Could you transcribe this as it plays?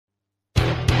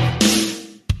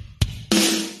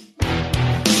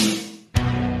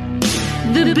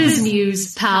The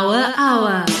BizNews Power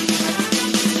Hour.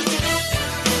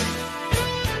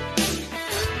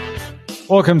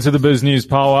 Welcome to the BizNews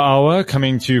Power Hour,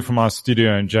 coming to you from our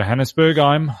studio in Johannesburg.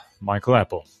 I'm Michael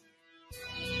Apple.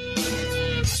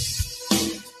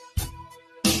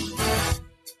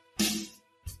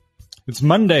 It's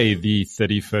Monday, the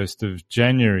 31st of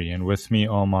January, and with me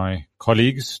are my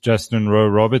colleagues, Justin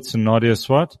Rowe-Roberts and Nadia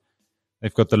Swat.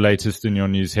 They've got the latest in your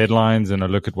news headlines and a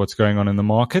look at what's going on in the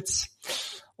markets.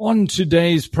 On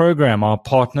today's program, our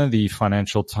partner, the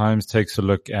Financial Times, takes a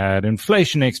look at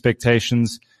inflation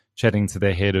expectations, chatting to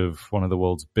the head of one of the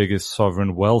world's biggest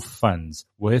sovereign wealth funds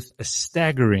with a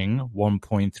staggering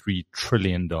 $1.3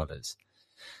 trillion.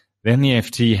 Then the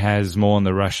FT has more on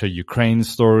the Russia-Ukraine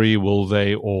story. Will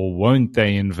they or won't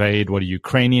they invade? What do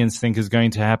Ukrainians think is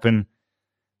going to happen?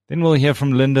 Then we'll hear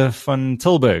from Linda van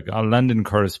Tilburg, our London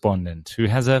correspondent, who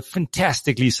has a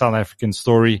fantastically South African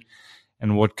story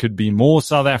and what could be more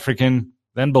South African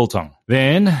than biltong.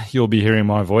 Then you'll be hearing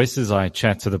my voice as I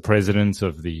chat to the president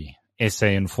of the SA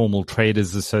Informal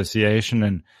Traders Association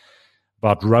and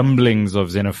about rumblings of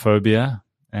xenophobia.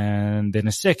 And then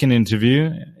a second interview,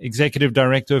 Executive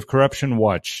Director of Corruption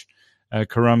Watch,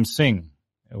 Karam Singh.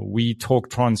 We talk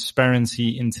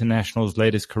Transparency International's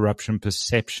latest corruption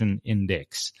perception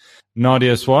index.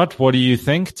 Nadia Swat, what do you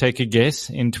think? Take a guess.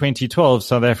 In 2012,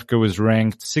 South Africa was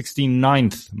ranked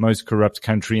 69th most corrupt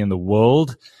country in the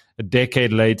world. A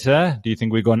decade later, do you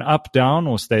think we've gone up, down,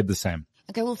 or stayed the same?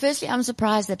 Okay, well, firstly, I'm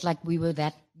surprised that we were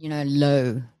that,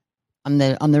 low on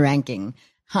the ranking.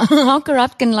 How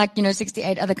corrupt can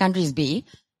 68 other countries be?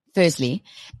 Firstly.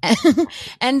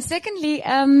 And secondly,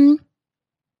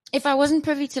 if I wasn't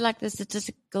privy to the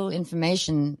statistical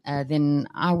information, then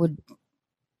I would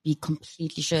be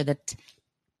completely sure that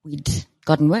we'd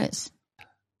gotten worse.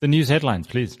 The news headlines,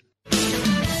 please.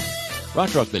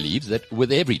 BrightRock believes that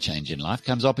with every change in life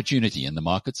comes opportunity, and the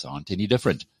markets aren't any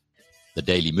different. The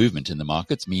daily movement in the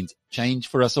markets means change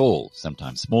for us all,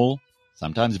 sometimes small,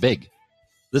 sometimes big.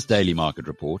 This daily market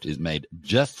report is made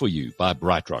just for you by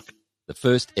BrightRock, the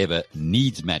first ever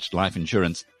needs-matched life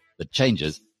insurance that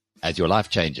changes as your life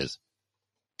changes.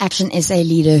 Action SA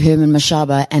leader Herman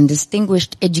Mashaba and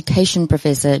distinguished education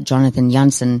professor Jonathan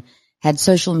Jansen had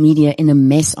social media in a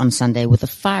mess on Sunday with a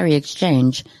fiery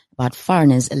exchange about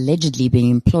foreigners allegedly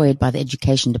being employed by the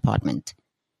education department.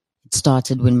 It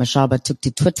started when Mashaba took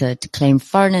to Twitter to claim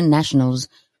foreigner nationals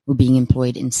were being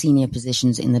employed in senior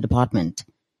positions in the department.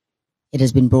 It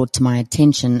has been brought to my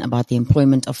attention about the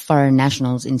employment of foreign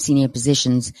nationals in senior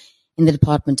positions in the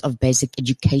Department of Basic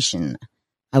Education.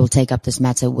 I will take up this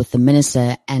matter with the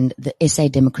Minister and the SA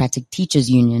Democratic Teachers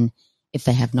Union if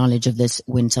they have knowledge of this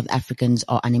when South Africans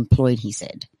are unemployed, he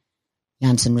said.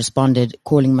 Jansen responded,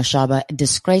 calling Mashaba a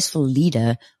disgraceful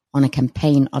leader on a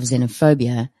campaign of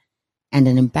xenophobia and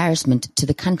an embarrassment to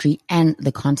the country and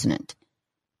the continent.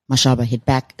 Mashaba hit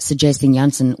back, suggesting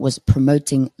Jansen was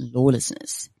promoting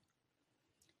lawlessness.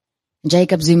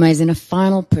 Jacob Zuma is in a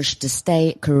final push to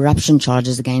stay corruption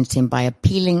charges against him by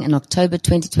appealing an October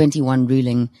 2021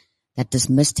 ruling that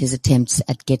dismissed his attempts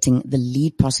at getting the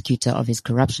lead prosecutor of his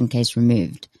corruption case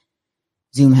removed.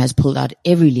 Zuma has pulled out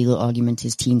every legal argument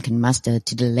his team can muster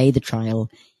to delay the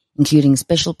trial, including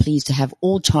special pleas to have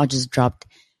all charges dropped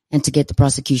and to get the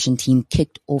prosecution team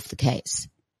kicked off the case.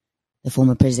 The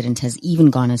former president has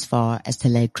even gone as far as to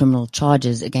lay criminal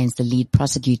charges against the lead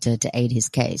prosecutor to aid his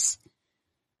case.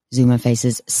 Zuma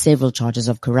faces several charges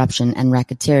of corruption and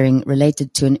racketeering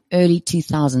related to an early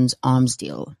 2000s arms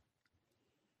deal.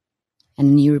 And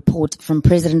a new report from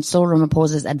President Cyril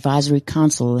Ramaphosa's Advisory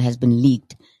Council has been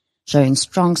leaked, showing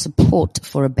strong support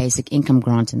for a basic income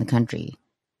grant in the country.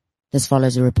 This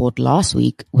follows a report last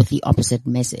week with the opposite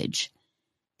message.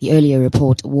 The earlier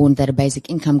report warned that a basic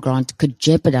income grant could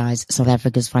jeopardize South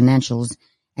Africa's financials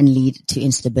and lead to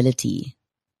instability.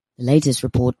 The latest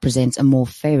report presents a more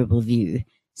favorable view,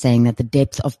 saying that the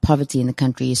depth of poverty in the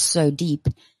country is so deep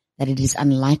that it is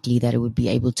unlikely that it would be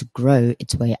able to grow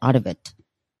its way out of it.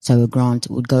 So a grant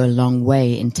would go a long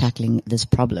way in tackling this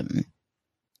problem.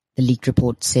 The leaked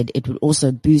report said it would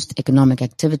also boost economic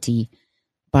activity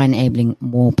by enabling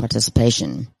more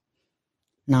participation.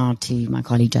 Now to my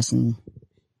colleague Justin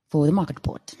for the market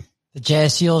report. The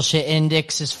JSE All Share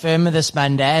Index is firmer this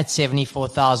Monday at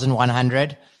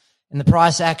 74,100. In the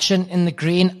price action in the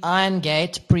green,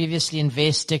 Irongate, previously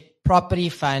invested property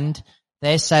fund,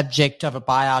 they're subject of a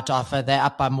buyout offer. They're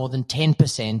up by more than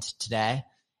 10% today.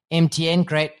 MTN,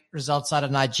 great results out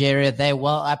of Nigeria. They're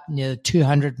well up near the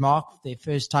 200 mark. The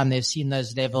first time they've seen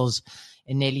those levels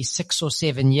in nearly 6 or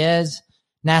 7 years.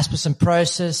 Naspers and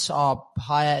Prosus are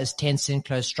higher as Tencent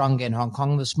closed stronger in Hong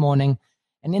Kong this morning.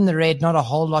 And in the red, not a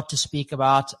whole lot to speak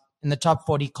about. In the top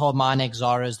 40, coal mine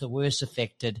Exxaro is the worst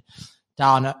affected,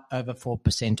 down over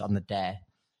 4% on the day.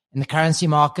 In the currency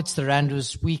markets, the rand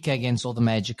was weaker against all the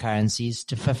major currencies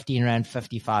to 15 rand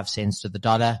 55 cents to the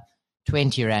dollar,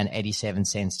 20 rand 87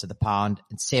 cents to the pound,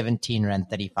 and 17 rand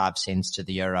 35 cents to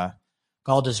the euro.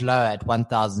 Gold is lower at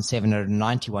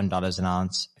 $1,791 an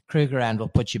ounce. A Kruger rand will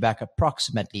put you back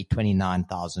approximately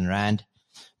 29,000 rand.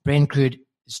 Brent crude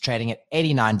is trading at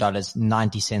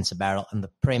 $89.90 a barrel, and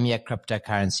the premier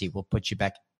cryptocurrency will put you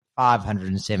back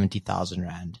 570,000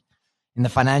 rand. In the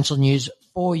financial news,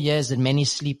 4 years and many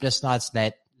sleepless nights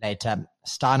later,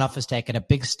 Steinhoff has taken a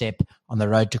big step on the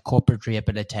road to corporate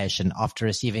rehabilitation after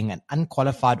receiving an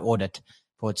unqualified audit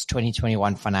for its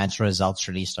 2021 financial results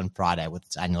released on Friday with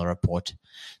its annual report.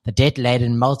 The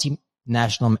debt-laden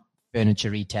multinational furniture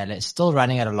retailer is still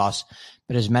running at a loss,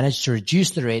 but has managed to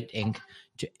reduce the red ink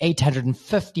to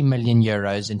 850 million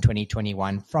euros in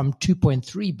 2021 from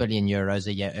 2.3 billion euros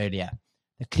a year earlier.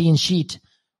 The clean sheet,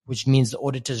 which means the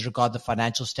auditors regard the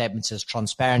financial statements as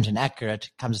transparent and accurate,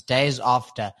 comes days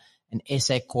after an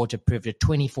SA court approved a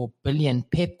 24 billion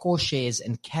Pepkor shares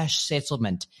and cash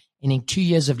settlement, ending 2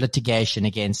 years of litigation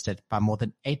against it by more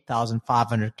than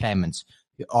 8,500 claimants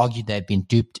who argued they had been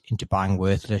duped into buying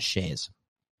worthless shares.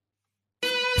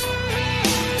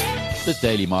 This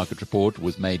daily market report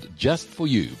was made just for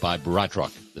you by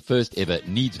BrightRock, the first ever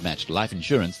needs-matched life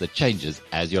insurance that changes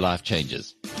as your life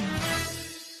changes.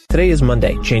 Today is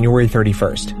Monday, January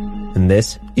 31st, and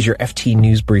this is your FT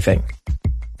News Briefing.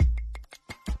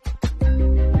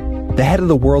 The head of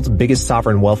the world's biggest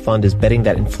sovereign wealth fund is betting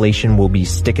that inflation will be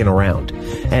sticking around,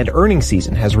 and earnings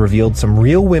season has revealed some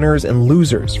real winners and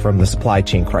losers from the supply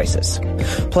chain crisis.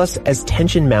 Plus, as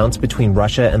tension mounts between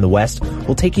Russia and the West,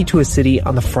 we'll take you to a city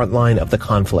on the front line of the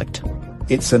conflict.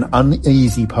 It's an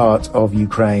uneasy part of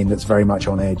Ukraine that's very much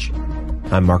on edge.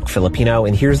 I'm Mark Filipino,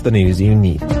 and here's the news you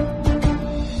need.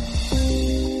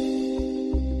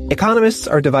 Economists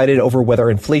are divided over whether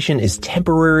inflation is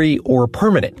temporary or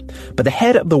permanent, but the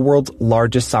head of the world's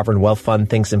largest sovereign wealth fund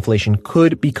thinks inflation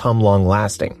could become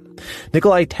long-lasting.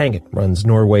 Nikolai Tangen runs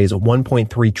Norway's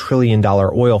 $1.3 trillion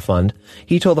oil fund.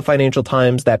 He told the Financial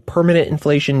Times that permanent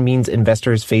inflation means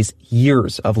investors face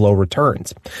years of low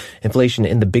returns. Inflation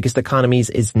in the biggest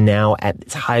economies is now at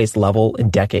its highest level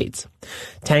in decades.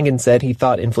 Tangen said he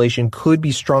thought inflation could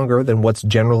be stronger than what's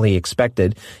generally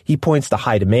expected. He points to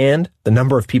high demand, the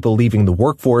number of people leaving the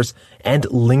workforce, and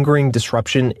lingering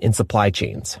disruption in supply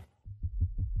chains.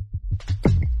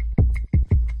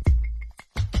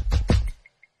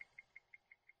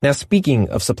 Now, speaking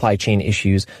of supply chain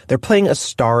issues, they're playing a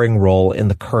starring role in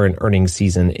the current earnings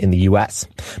season in the U.S.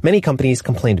 Many companies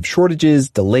complained of shortages,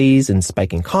 delays, and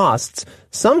spiking costs.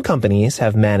 Some companies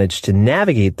have managed to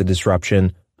navigate the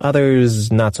disruption,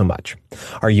 others not so much.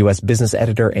 Our U.S. business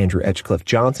editor, Andrew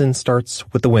Edgecliffe-Johnson, starts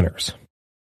with the winners.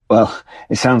 Well,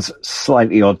 it sounds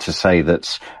slightly odd to say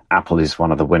that Apple is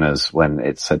one of the winners when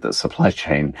it said that supply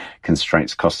chain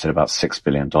constraints costed about $6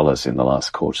 billion in the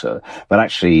last quarter. But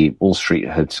actually, Wall Street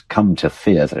had come to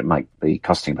fear that it might be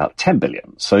costing about $10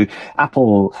 billion. So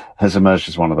Apple has emerged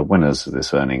as one of the winners of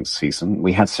this earnings season.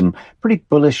 We had some pretty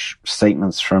bullish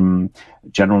statements from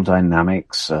General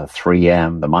Dynamics,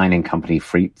 3M, the mining company,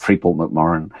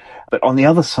 Freeport-McMoRan. But on the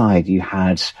other side, you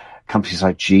had companies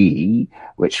like GE,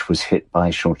 which was hit by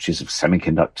shortages of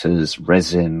semiconductors,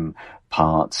 resin,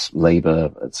 parts,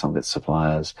 labor at some of its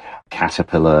suppliers.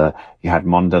 Caterpillar, you had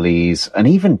Mondelez, and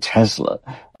even Tesla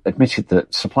admitted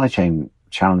that supply chain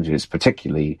challenges,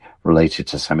 particularly related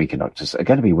to semiconductors, are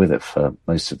going to be with it for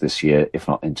most of this year, if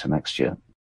not into next year.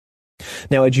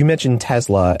 Now, as you mentioned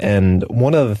Tesla, and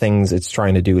one of the things it's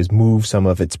trying to do is move some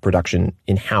of its production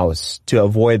in-house to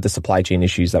avoid the supply chain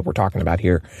issues that we're talking about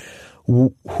here.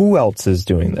 Who else is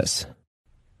doing this?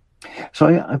 So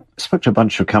I spoke to a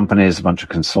bunch of companies, a bunch of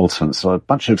consultants, so a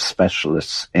bunch of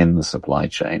specialists in the supply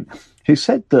chain who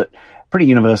said that pretty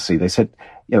universally, they said,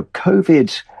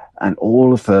 COVID and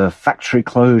all of the factory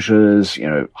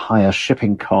closures, higher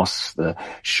shipping costs, the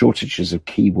shortages of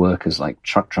key workers like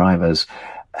truck drivers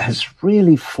has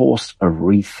really forced a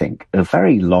rethink, a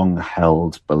very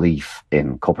long-held belief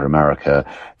in corporate America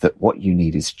that what you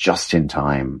need is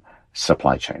just-in-time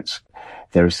supply chains.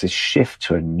 There is this shift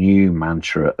to a new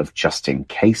mantra of just in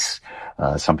case.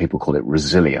 Some people call it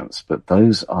resilience, but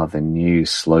those are the new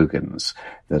slogans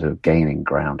that are gaining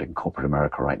ground in corporate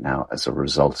America right now as a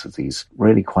result of these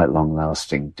really quite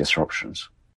long-lasting disruptions.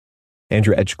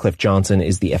 Andrew Edgecliffe-Johnson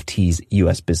is the FT's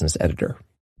U.S. business editor.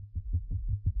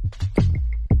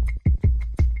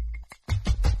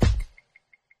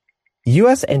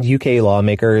 US and UK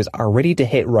lawmakers are ready to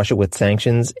hit Russia with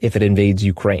sanctions if it invades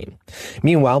Ukraine.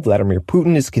 Meanwhile, Vladimir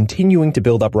Putin is continuing to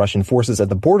build up Russian forces at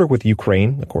the border with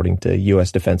Ukraine, according to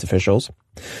US defense officials.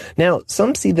 Now,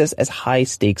 some see this as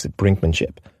high-stakes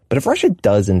brinkmanship. But if Russia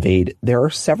does invade, there are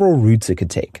several routes it could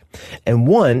take. And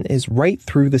one is right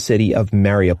through the city of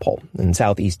Mariupol in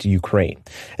southeast Ukraine.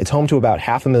 It's home to about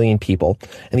 500,000 people,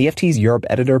 and the FT's Europe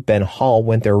editor Ben Hall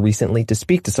went there recently to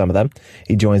speak to some of them.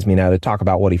 He joins me now to talk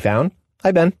about what he found.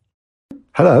 Hi, Ben.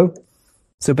 Hello.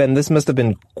 So, Ben, this must have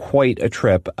been quite a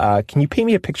trip. Can you paint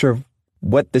me a picture of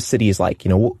what this city is like?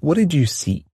 What did you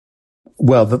see?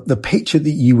 Well, the picture that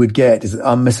you would get is an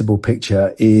unmissable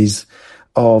picture is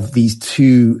of these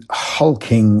two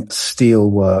hulking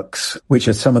steelworks, which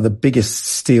are some of the biggest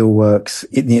steelworks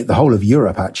in the whole of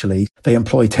Europe, actually. They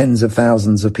employ tens of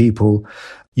thousands of people.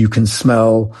 You can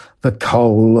smell the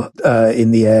coal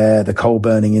in the air, the coal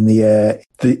burning in the air.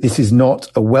 This is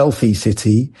not a wealthy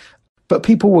city, but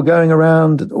people were going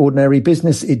around ordinary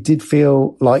business. It did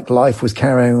feel like life was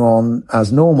carrying on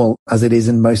as normal as it is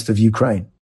in most of Ukraine.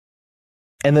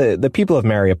 And the people of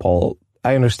Mariupol,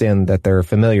 I understand that they're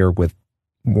familiar with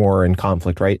war and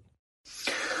conflict, right?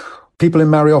 People in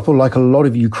Mariupol, like a lot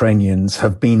of Ukrainians,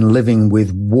 have been living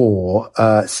with war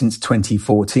since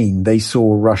 2014. They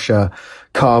saw Russia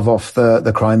carve off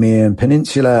the Crimean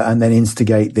Peninsula and then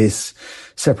instigate this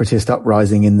separatist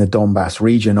uprising in the Donbass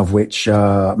region, of which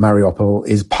Mariupol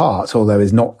is part, although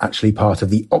is not actually part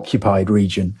of the occupied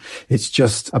region. It's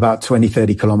just about 20,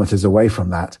 30 kilometers away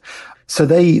from that. So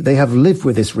they have lived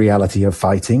with this reality of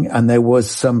fighting, and there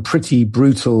was some pretty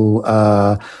brutal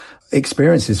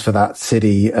experiences for that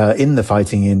city in the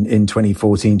fighting in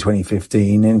 2014,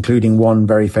 2015, including one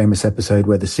very famous episode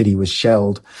where the city was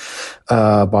shelled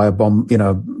by a bomb,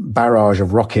 barrage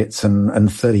of rockets,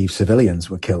 and 30 civilians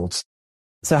were killed.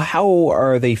 So how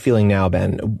are they feeling now,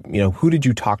 Ben? Who did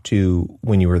you talk to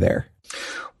when you were there?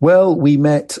 Well, we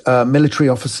met military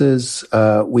officers,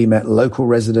 we met local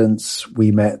residents,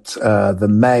 we met the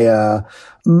mayor.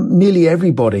 Nearly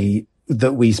everybody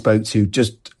that we spoke to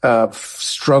just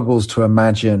struggles to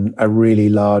imagine a really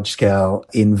large-scale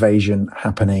invasion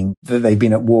happening. They've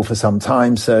been at war for some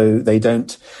time, so they're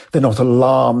not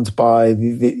alarmed by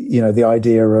the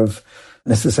idea of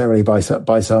necessarily by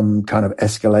some kind of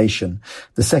escalation.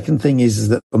 The second thing is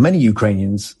that many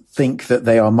Ukrainians think that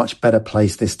they are much better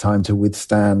placed this time to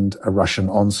withstand a Russian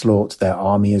onslaught. Their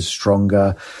army is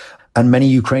stronger, and many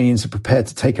Ukrainians are prepared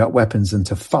to take up weapons and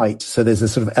to fight. So there's a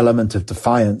sort of element of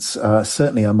defiance,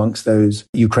 certainly amongst those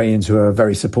Ukrainians who are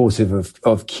very supportive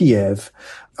of Kiev,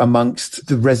 amongst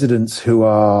the residents who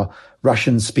are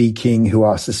Russian-speaking, who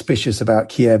are suspicious about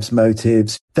Kiev's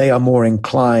motives. They are more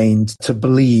inclined to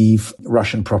believe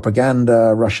Russian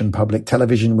propaganda, Russian public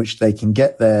television, which they can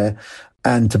get there,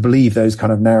 and to believe those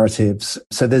kind of narratives.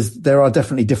 So there are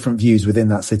definitely different views within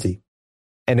that city.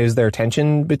 And is there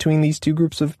tension between these two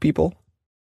groups of people?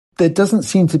 There doesn't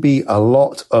seem to be a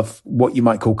lot of what you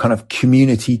might call kind of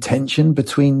community tension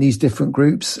between these different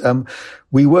groups.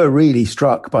 We were really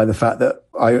struck by the fact that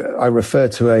I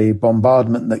referred to a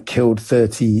bombardment that killed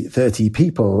 30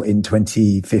 people in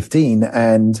 2015,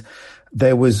 and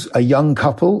there was a young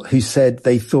couple who said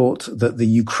they thought that the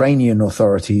Ukrainian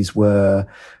authorities were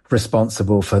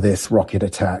responsible for this rocket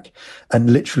attack.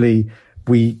 And literally,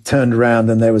 we turned around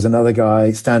and there was another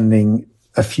guy standing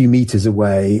a few meters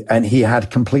away, and he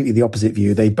had completely the opposite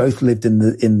view. They both lived in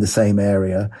the same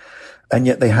area, and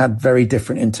yet they had very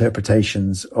different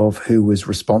interpretations of who was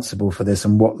responsible for this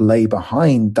and what lay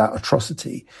behind that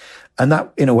atrocity. And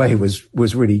that, in a way,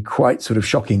 was really quite sort of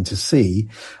shocking to see.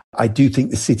 I do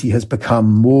think the city has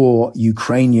become more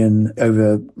Ukrainian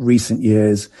over recent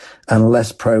years and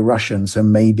less pro-Russian. So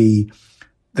maybe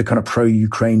the kind of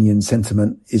pro-Ukrainian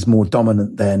sentiment is more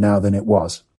dominant there now than it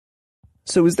was.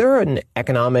 So is there an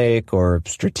economic or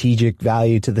strategic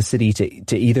value to the city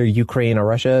to either Ukraine or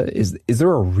Russia? Is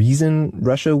there a reason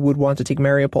Russia would want to take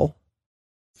Mariupol?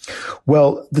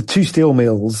 Well, the two steel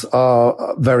mills are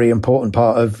a very important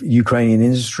part of Ukrainian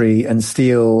industry, and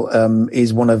steel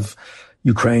is one of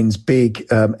Ukraine's big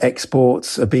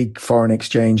exports, a big foreign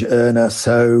exchange earner.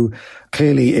 So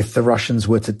clearly, if the Russians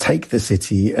were to take the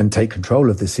city and take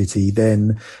control of the city,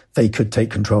 then they could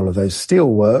take control of those steel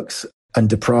works and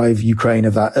deprive Ukraine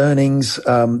of that earnings.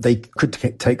 They could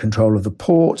take control of the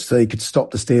port, so they could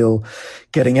stop the steel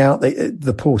getting out.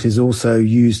 The port is also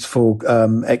used for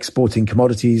exporting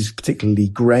commodities, particularly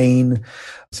grain.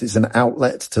 It's an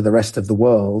outlet to the rest of the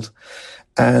world.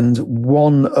 And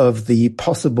one of the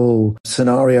possible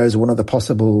scenarios, one of the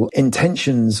possible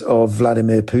intentions of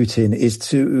Vladimir Putin is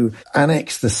to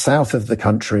annex the south of the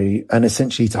country and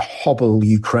essentially to hobble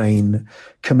Ukraine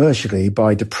commercially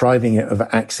by depriving it of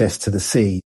access to the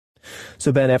sea.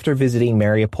 So, Ben, after visiting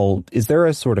Mariupol, is there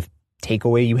a sort of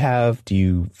takeaway you have? Do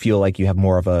you feel like you have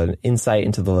more of an insight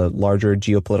into the larger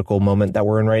geopolitical moment that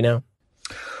we're in right now?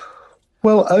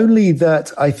 Well, only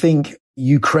that I think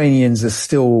Ukrainians are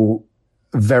still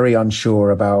very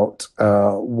unsure about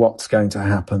what's going to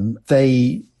happen.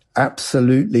 They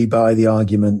absolutely buy the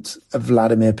argument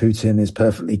Vladimir Putin is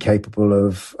perfectly capable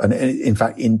of, and in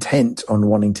fact, intent on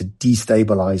wanting to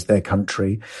destabilize their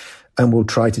country, and will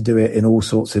try to do it in all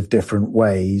sorts of different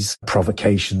ways: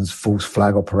 provocations, false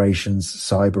flag operations,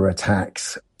 cyber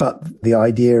attacks. But the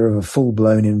idea of a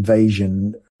full-blown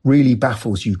invasion really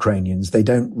baffles Ukrainians. They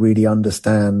don't really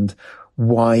understand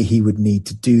why he would need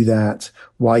to do that,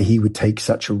 why he would take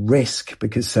such a risk,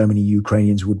 because so many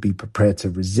Ukrainians would be prepared to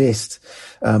resist.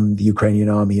 The Ukrainian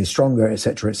army is stronger,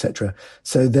 etc., etc.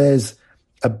 So there's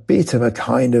a bit of a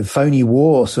kind of phony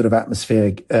war sort of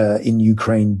atmosphere in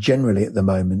Ukraine generally at the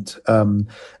moment. And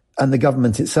the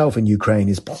government itself in Ukraine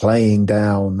is playing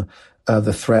down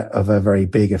the threat of a very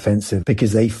big offensive,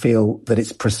 because they feel that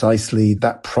it's precisely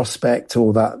that prospect,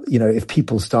 or that, you know, if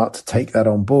people start to take that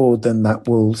on board, then that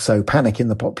will sow panic in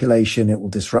the population. It will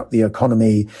disrupt the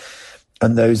economy.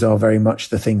 And those are very much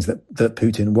the things that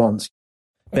Putin wants.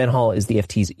 Ben Hall is the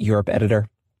FT's Europe editor.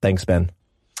 Thanks, Ben.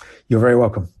 You're very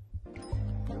welcome.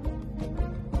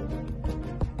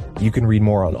 You can read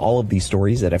more on all of these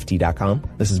stories at FT.com.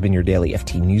 This has been your daily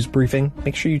FT News Briefing.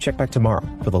 Make sure you check back tomorrow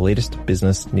for the latest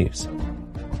business news.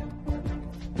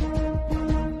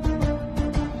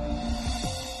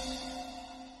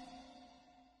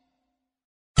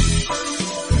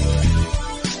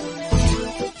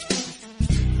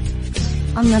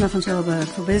 I'm Linda van Tilburg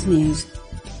for BizNews.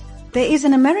 There is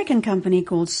an American company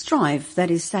called Strive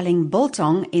that is selling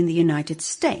biltong in the United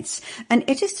States, and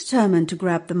it is determined to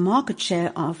grab the market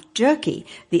share of jerky,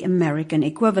 the American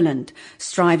equivalent.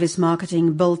 Strive is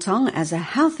marketing biltong as a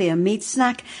healthier meat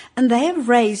snack, and they have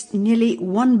raised nearly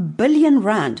 1 billion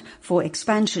rand for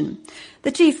expansion.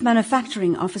 The chief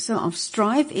manufacturing officer of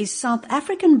Strive is South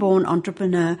African-born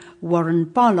entrepreneur Warren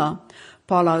Pala.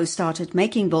 Paulo started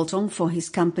making biltong for his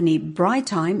company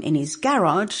Brightime in his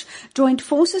garage, joined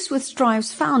forces with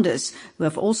Strive's founders, who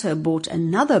have also bought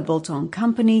another biltong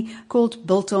company called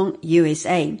Biltong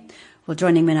USA. Well,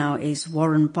 joining me now is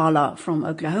Warren Pala from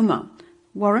Oklahoma.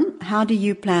 Warren, how do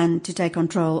you plan to take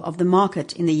control of the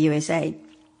market in the USA?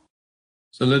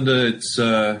 So, Linda, it's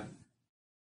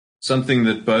something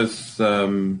that both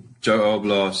Joe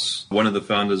Oblas, one of the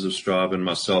founders of Strive, and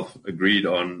myself agreed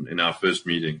on in our first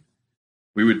meeting.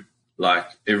 We would like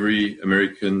every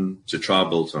American to try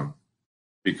biltong,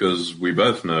 because we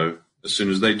both know as soon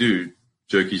as they do,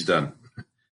 jerky's done.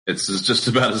 It's just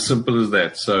about as simple as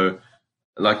that. So,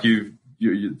 like your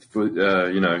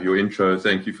intro,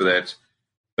 thank you for that.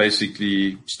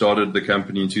 Basically, started the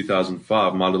company in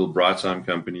 2005, my little Brightime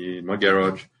company in my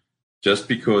garage, just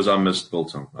because I missed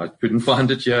biltong. I couldn't find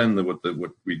it here, and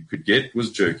what we could get was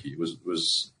jerky. It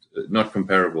was not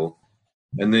comparable.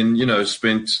 And then,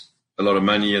 spent a lot of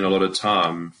money and a lot of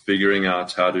time figuring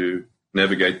out how to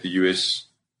navigate the US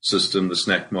system, the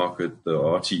snack market, the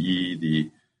RTE, the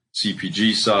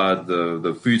CPG side,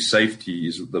 the food safety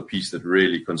is the piece that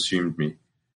really consumed me.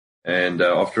 And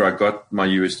after I got my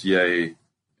USDA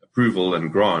approval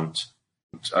and grant,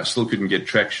 I still couldn't get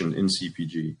traction in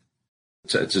CPG.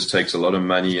 It just takes a lot of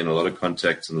money and a lot of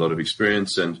contacts and a lot of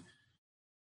experience. And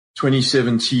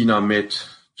 2017, I met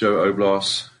Joe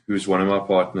Oblas, who's one of my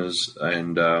partners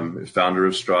and founder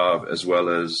of Strive, as well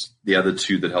as the other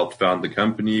two that helped found the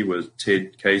company was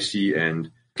Ted Casey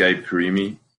and Gabe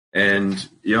Karimi. And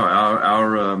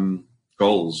our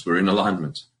goals were in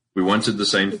alignment. We wanted the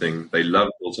same thing. They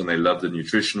loved biltong, they loved the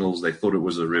nutritionals, they thought it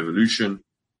was a revolution,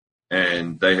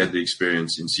 and they had the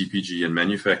experience in CPG and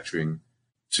manufacturing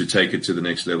to take it to the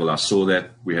next level. I saw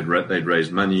that they'd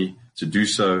raised money to do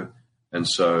so, and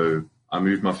so I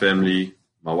moved my family,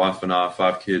 my wife and I,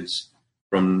 5 kids,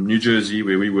 from New Jersey,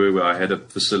 where I had a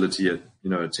facility at,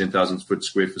 a 10,000 foot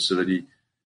square facility,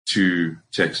 to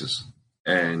Texas.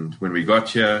 And when we got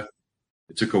here,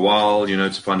 it took a while,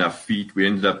 to find our feet. We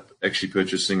ended up actually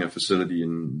purchasing a facility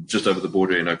in just over the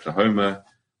border in Oklahoma,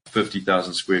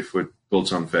 50,000 square foot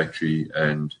biltong factory.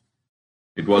 And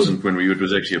it wasn't it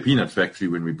was actually a peanut factory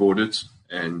when we bought it.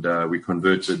 And we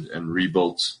converted and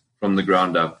rebuilt from the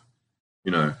ground up,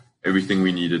 everything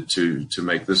we needed to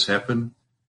make this happen.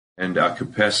 And our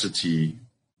capacity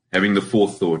having the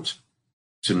forethought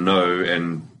to know,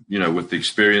 and, with the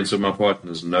experience of my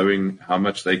partners, knowing how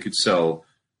much they could sell.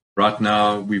 Right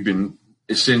now, we've been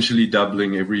essentially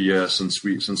doubling every year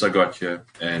since I got here.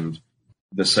 And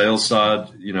the sales side,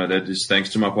 that is thanks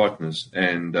to my partners.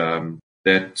 And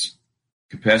that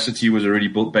capacity was already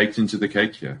baked into the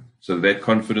cake here. So that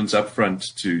confidence up front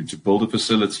to build a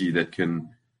facility that can,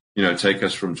 take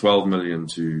us from 12 million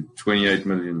to 28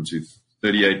 million to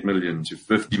 38 million to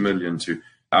 50 million to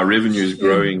our revenue is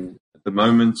growing at the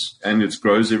moment, and it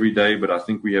grows every day. But I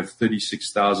think we have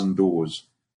 36,000 doors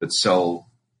that sell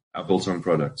our biltong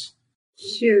products.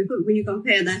 Sure. When you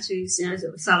compare that to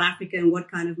South Africa and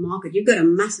what kind of market, you've got a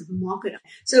massive market.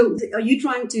 So are you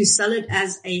trying to sell it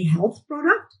as a health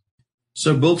product?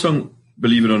 So biltong,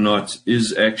 believe it or not,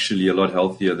 is actually a lot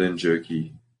healthier than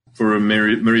jerky for a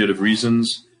myriad of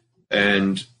reasons.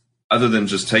 And other than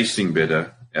just tasting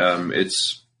better,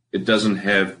 it doesn't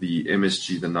have the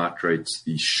MSG, the nitrates,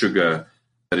 the sugar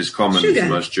that is common for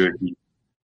most jerky.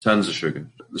 Tons of sugar.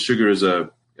 The sugar is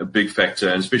a big factor,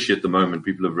 and especially at the moment,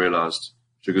 people have realized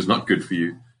sugar is not good for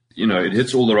you. It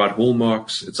hits all the right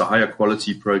hallmarks. It's a higher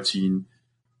quality protein.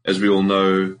 As we all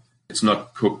know, it's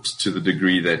not cooked to the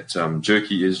degree that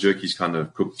jerky is. Jerky's kind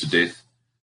of cooked to death,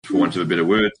 for want of a better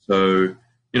word. So,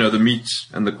 the meat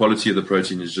and the quality of the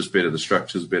protein is just better. The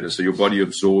structure is better. So your body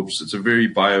absorbs. It's a very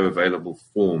bioavailable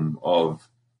form of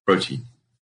protein.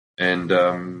 And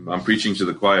I'm preaching to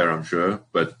the choir, I'm sure,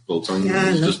 but biltong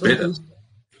is just better.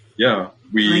 Yeah,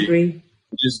 I agree.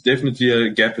 There's definitely a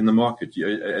gap in the market.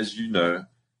 As you know,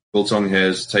 biltong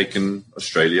has taken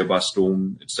Australia by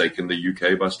storm. It's taken the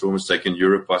UK by storm. It's taken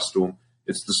Europe by storm.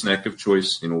 It's the snack of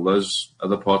choice in all those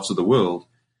other parts of the world.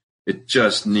 It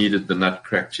just needed the nut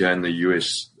cracked here in the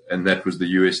US, and that was the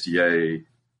USDA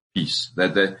piece.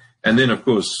 And then, of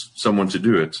course, someone to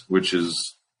do it, which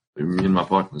is me and my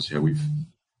partners here. We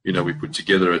put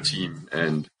together a team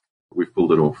and we've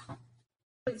pulled it off.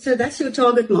 So that's your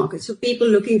target market. So people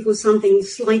looking for something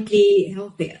slightly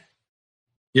healthier.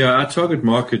 Yeah, our target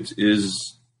market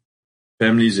is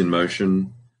families in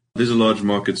motion. There's a large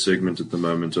market segment at the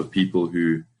moment of people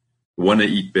who want to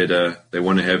eat better. They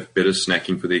want to have better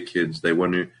snacking for their kids. They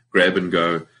want to grab and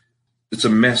go. It's a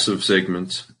massive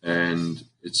segment, and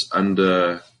it's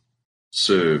underserved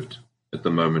at the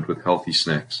moment with healthy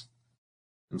snacks.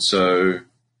 And so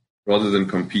rather than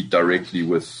compete directly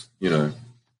with,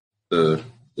 the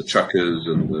truckers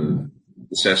and the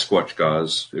Sasquatch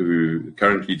guys who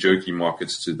currently jerky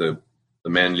markets to the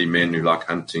manly men who like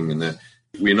hunting, and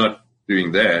we're not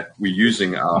doing that. We're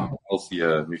using our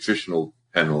healthier nutritional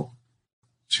panel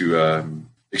to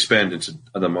expand into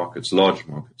other markets, large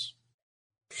markets.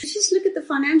 Just look at the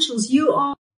financials. You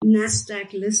are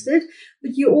NASDAQ listed,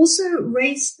 but you also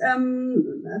raised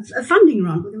a funding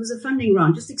round. There was a funding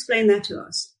round. Just explain that to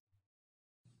us.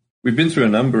 We've been through a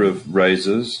number of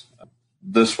raises.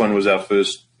 This one was our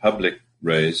first public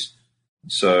raise.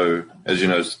 So, as you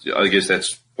know, I guess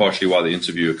that's partially why the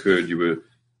interview occurred. You were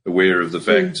aware of the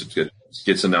fact it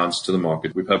gets announced to the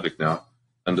market. We're public now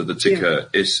under the ticker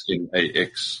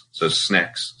SNAX, so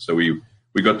snacks. So we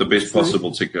got the best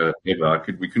possible ticker ever.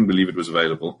 We couldn't believe it was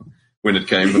available. When it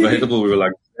came available, we were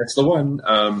like, that's the one.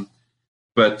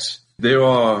 But there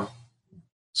are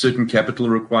certain capital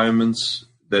requirements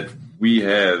that we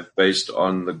have based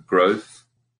on the growth.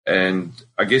 And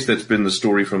I guess that's been the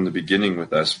story from the beginning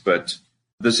with us. But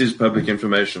this is public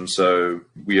information. So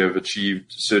we have achieved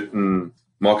certain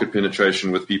market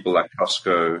penetration with people like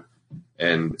Costco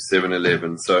and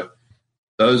 7-Eleven. So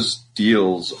those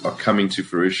deals are coming to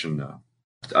fruition now.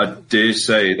 I dare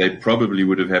say they probably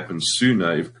would have happened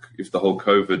sooner if the whole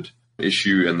COVID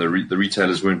issue and the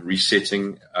retailers weren't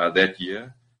resetting that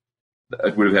year.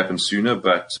 It would have happened sooner,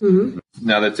 but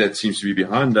now that seems to be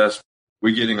behind us,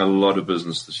 we're getting a lot of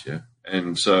business this year.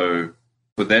 And so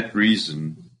for that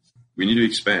reason, we need to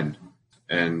expand.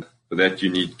 And for that,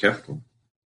 you need capital.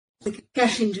 The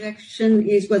cash injection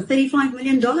is, $35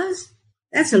 million?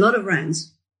 That's a lot of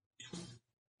rands.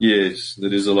 Yes,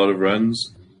 that is a lot of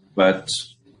rands. But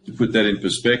to put that in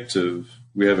perspective,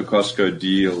 we have a Costco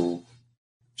deal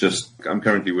I'm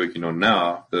currently working on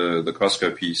now, the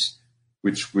Costco piece,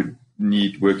 which would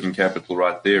need working capital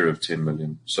right there of 10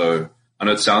 million. So I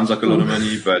know it sounds like a lot of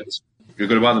money, but we've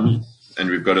got to buy the meat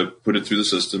and we've got to put it through the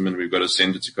system and we've got to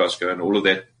send it to Costco, and all of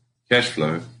that cash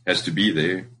flow has to be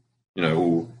there,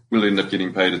 or we'll end up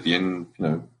getting paid at the end,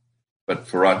 But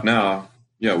for right now,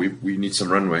 we need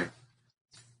some runway.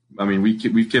 I mean,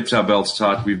 we've kept our belts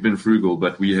tight. We've been frugal,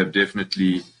 but we have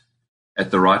definitely, at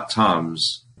the right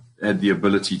times, had the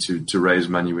ability to raise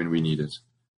money when we need it.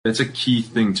 That's a key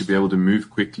thing, to be able to move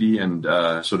quickly and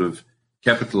sort of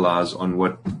capitalize on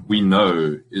what we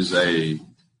know is a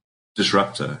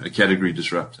disruptor, a category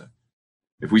disruptor.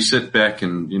 If we sit back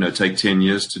and, take 10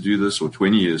 years to do this or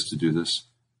 20 years to do this,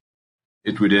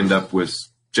 it would end up with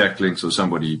Jack Links or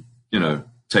somebody,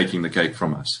 taking the cake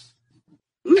from us.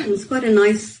 It's quite a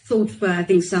nice thought for, I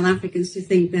think, South Africans to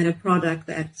think that a product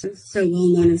that's so well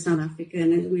known in South Africa,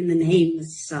 and when the name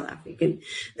is South African,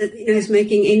 that, is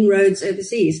making inroads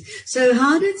overseas. So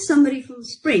how did somebody from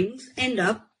Springs end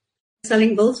up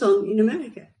selling biltong in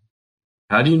America?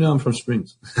 How do you know I'm from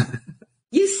Springs?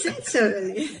 You said so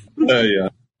earlier. Oh, yeah.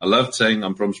 I love saying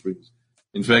I'm from Springs.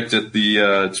 In fact, at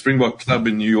the Springbok Club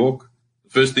in New York, the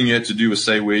first thing you had to do was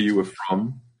say where you were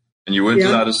from. And you weren't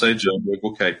allowed to say Joburg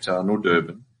or Cape Town or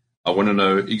Durban. I want to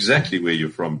know exactly where you're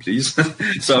from, please.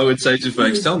 So I would say to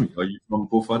folks, tell me, are you from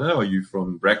Pofada? Are you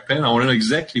from Brakpan? I want to know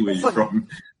exactly where you're from.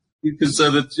 Because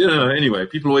so that, anyway,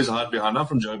 people always hide behind, I'm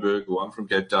from Joburg or I'm from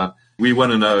Cape Town. We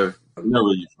want to know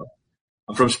where you're from.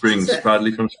 I'm from Springs,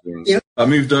 proudly from Springs. Yep. I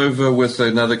moved over with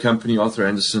another company, Arthur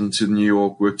Anderson, to New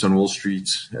York, worked on Wall Street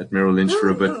at Merrill Lynch for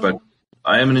a bit. But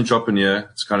I am an entrepreneur.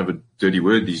 It's kind of a dirty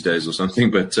word these days or something,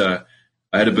 but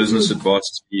I had a business at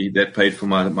varsity that paid for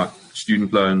my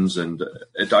student loans, and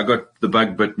I got the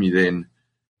bug bit me then,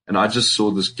 and I just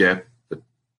saw this gap that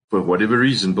for whatever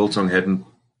reason biltong hadn't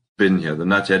been here, the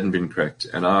nut hadn't been cracked,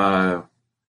 and I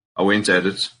went at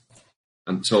it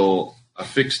until I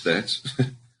fixed that,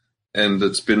 and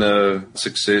it's been a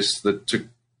success that took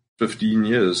 15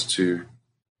 years to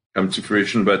come to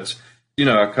fruition. But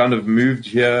I kind of moved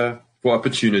here for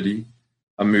opportunity.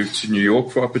 I moved to New York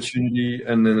for opportunity,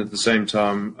 and then at the same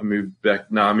time, I moved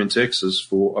back. Now I'm in Texas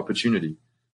for opportunity.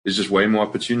 There's just way more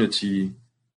opportunity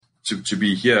to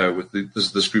be here with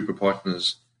this group of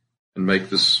partners and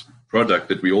make this product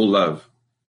that we all love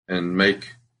and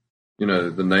make,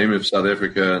 the name of South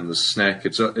Africa and the snack.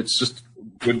 It's just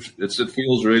good. It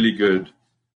feels really good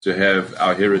to have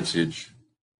our heritage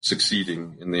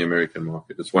succeeding in the American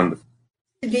market. It's wonderful.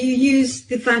 Do you use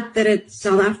the fact that it's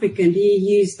South African, do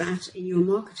you use that in your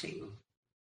marketing?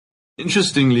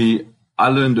 Interestingly, I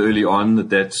learned early on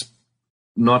that that's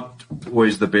not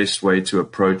always the best way to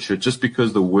approach it. Just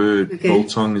because the word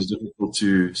biltong is difficult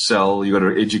to sell, you got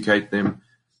to educate them,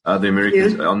 the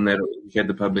Americans on that, or educate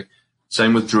the public.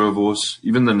 Same with Drovor's.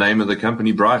 Even the name of the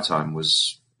company, Brightime,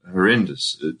 was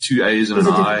horrendous. 2 A's and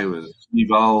an I with 3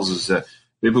 vowels.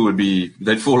 People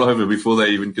they'd fall over before they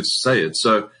even could say it.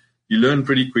 So you learn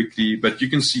pretty quickly, but you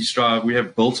can see Strive, we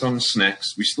have biltong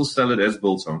snacks. We still sell it as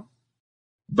biltong,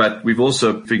 but we've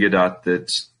also figured out that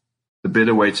the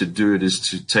better way to do it is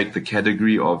to take the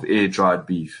category of air-dried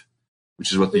beef,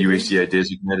 which is what the USDA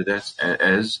designated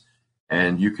as,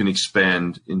 and you can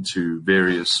expand into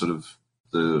various sort of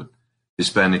the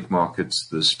Hispanic markets,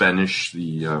 the Spanish,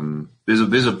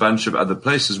 there's a bunch of other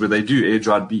places where they do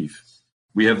air-dried beef.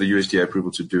 We have the USDA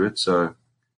approval to do it, so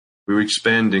we're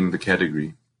expanding the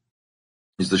category.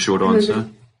 Is the short answer?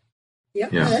 Yeah,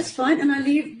 that's fine. And I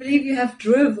believe you have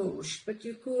Drovor's, but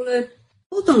you call it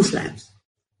biltong slabs.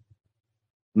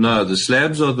 No, the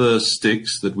slabs are the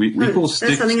sticks that we call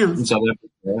sticks in South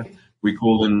Africa. We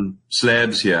call them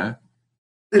slabs here.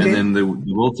 Okay. And then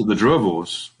the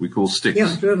Drovor's we call sticks.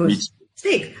 Yeah, Drovor's.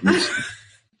 Stick.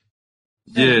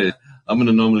 Yeah, I'm an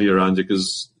anomaly around it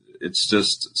because it's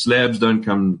just slabs don't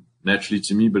come naturally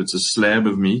to me, but it's a slab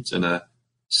of meat and a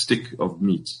stick of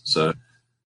meat. So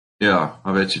yeah,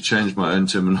 I've had to change my own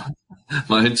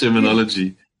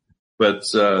terminology, but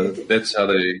that's how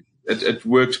it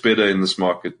works better in this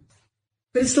market.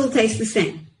 But it still tastes the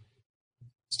same.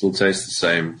 Still tastes the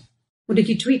same. Or did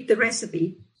you tweak the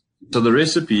recipe? So the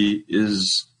recipe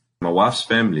is my wife's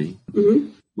family. Mm-hmm.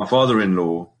 My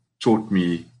father-in-law taught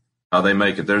me how they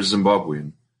make it. They're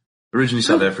Zimbabwean, originally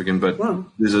South African, but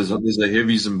there's a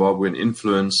heavy Zimbabwean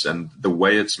influence, and the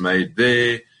way it's made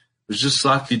there was just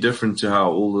slightly different to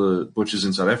how all the butchers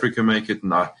in South Africa make it.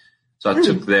 And I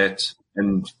took that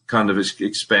and kind of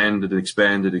expanded,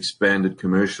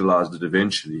 commercialized it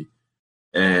eventually.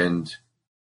 And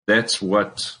that's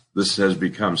what this has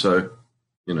become. So,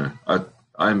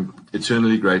 I'm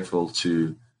eternally grateful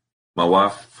to my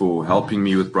wife for helping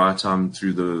me with Brightime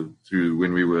through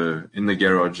when we were in the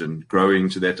garage and growing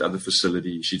to that other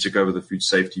facility. She took over the food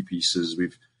safety pieces.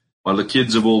 While the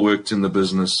kids have all worked in the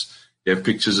business, you have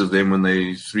pictures of them when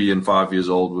they're 3 and 5 years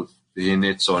old with the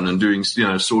hairnets on and doing,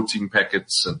 sorting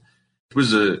packets. And it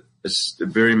was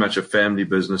very much a family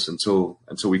business until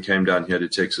we came down here to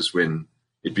Texas when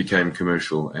it became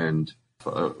commercial. And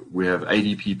we have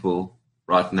 80 people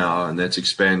right now, and that's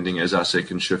expanding as our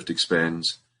second shift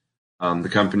expands. The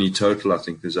company total, I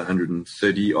think there's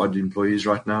 130 odd employees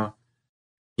right now.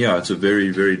 Yeah, it's a very,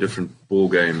 very different ball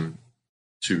game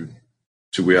to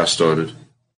where I started.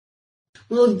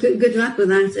 Well, good luck with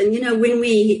that. And,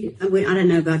 I don't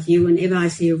know about you, whenever I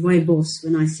see a rooibos,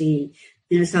 when I see,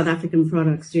 South African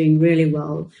products doing really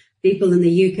well, people in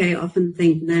the UK often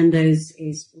think Nando's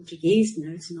is Portuguese.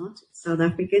 No, it's not. It's South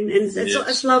African. And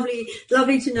it's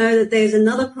lovely to know that there's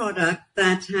another product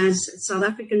that has South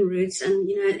African roots and,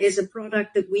 is a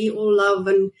product that we all love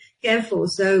and care for.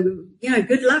 So,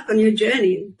 good luck on your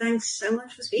journey. Thanks so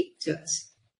much for speaking to us.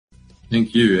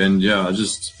 Thank you. And I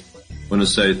just want to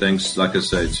say thanks, like I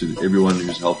say, to everyone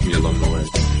who's helped me along the way.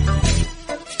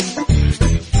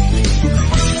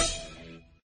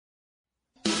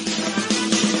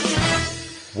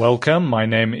 Welcome. My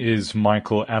name is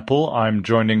Michael Apple. I'm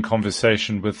joined in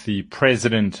conversation with the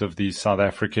president of the South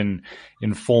African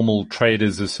Informal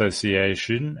Traders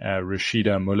Association,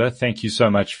 Rashida Muller. Thank you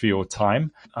so much for your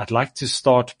time. I'd like to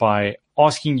start by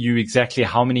asking you exactly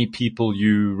how many people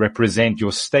you represent.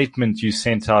 Your statement you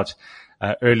sent out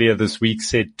earlier this week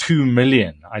said 2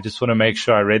 million. I just want to make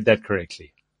sure I read that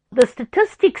correctly. The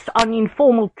statistics on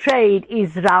informal trade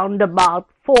is round about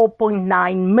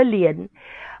 4.9 million.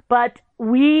 But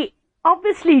we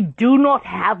obviously do not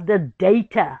have the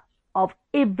data of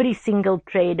every single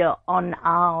trader on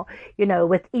our,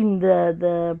 within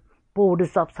the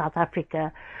borders of South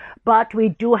Africa. But we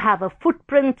do have a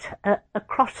footprint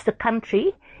across the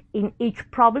country. In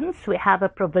each province, we have a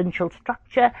provincial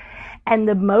structure, and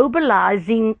the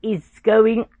mobilizing is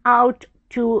going out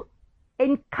to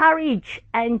encourage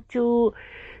and to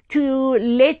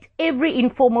let every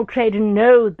informal trader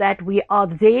know that we are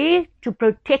there to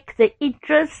protect the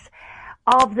interests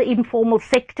of the informal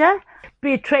sector.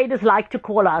 Traders like to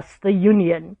call us the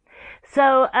union.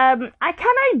 So I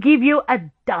cannot give you a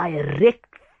direct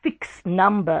fixed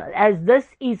number, as this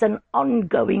is an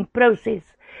ongoing process.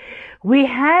 We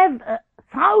have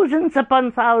thousands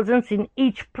upon thousands in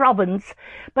each province,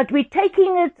 but we're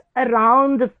taking it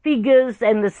around the figures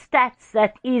and the stats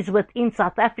that is within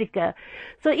South Africa.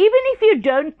 So even if you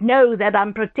don't know that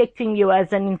I'm protecting you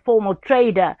as an informal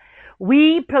trader,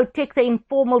 we protect the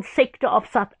informal sector of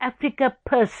South Africa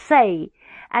per se,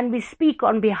 and we speak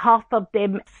on behalf of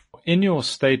them. In your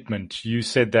statement, you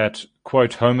said that,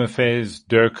 quote, Home Affairs,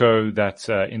 DIRCO, that's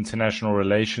International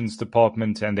Relations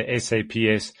Department, and the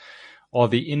SAPS are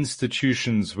the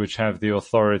institutions which have the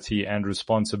authority and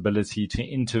responsibility to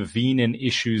intervene in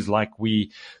issues like we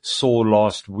saw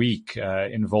last week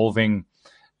involving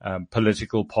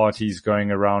political parties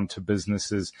going around to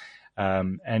businesses.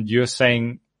 And you're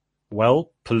saying,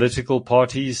 well, political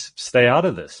parties stay out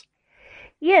of this.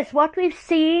 Yes, what we've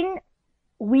seen,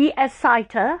 we as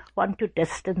SAITA want to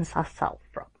distance ourselves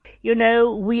from.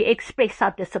 We express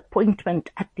our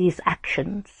disappointment at these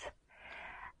actions.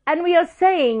 And we are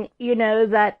saying,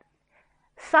 that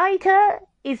SAITA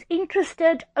is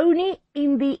interested only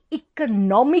in the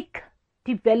economic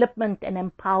development and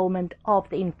empowerment of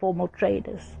the informal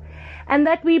traders, and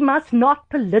that we must not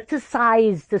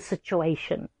politicize the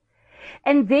situation.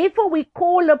 And therefore we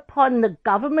call upon the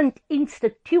government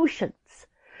institutions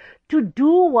to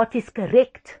do what is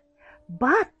correct,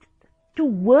 but to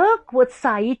work with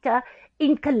SAITA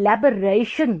in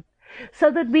collaboration,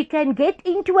 so that we can get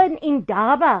into an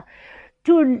indaba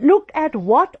to look at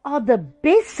what are the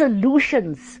best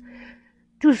solutions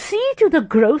to see to the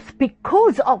growth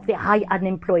because of the high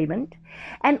unemployment,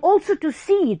 and also to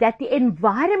see that the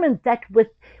environment that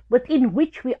within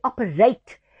which we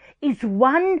operate is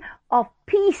one of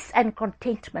peace and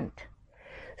contentment.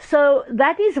 So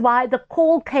that is why the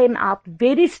call came out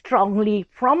very strongly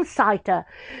from SAITA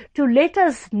to let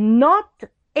us not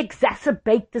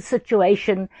exacerbate the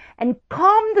situation and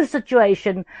calm the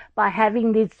situation by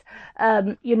having these,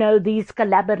 these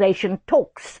collaboration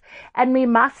talks. And we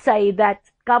must say that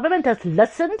government has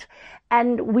listened,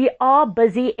 and we are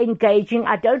busy engaging.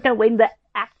 I don't know when the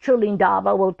actual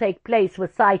indaba will take place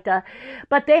with SAITA,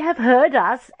 but they have heard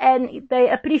us and they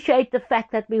appreciate the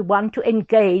fact that we want to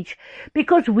engage,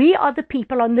 because we are the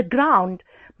people on the ground.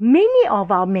 Many of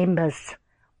our members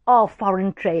are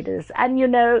foreign traders, and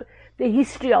the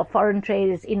history of foreign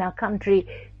traders in our country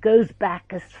goes back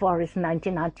as far as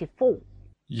 1994.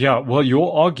 Yeah, well,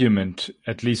 your argument,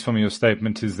 at least from your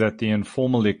statement, is that the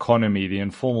informal economy, the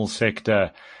informal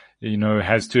sector,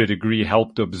 has to a degree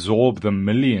helped absorb the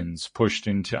millions pushed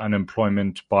into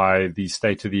unemployment by the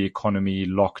state of the economy,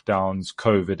 lockdowns,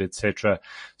 COVID, etc.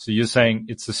 So you're saying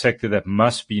it's a sector that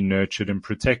must be nurtured and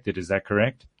protected. Is that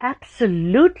correct?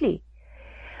 Absolutely.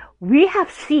 We have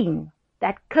seen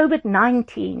that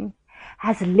COVID-19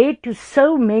 has led to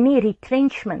so many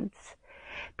retrenchments.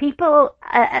 People,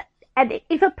 And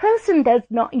if a person does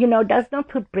not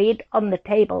put bread on the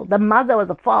table, the mother or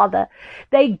the father,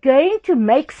 they're going to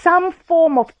make some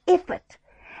form of effort.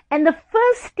 And the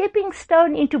first stepping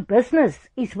stone into business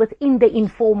is within the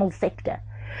informal sector,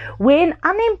 where an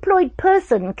unemployed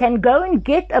person can go and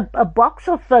get a box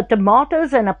of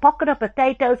tomatoes and a pocket of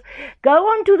potatoes, go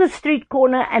onto the street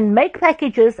corner and make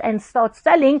packages and start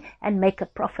selling and make a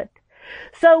profit.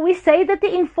 So we say that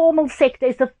the informal sector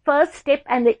is the first step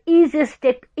and the easiest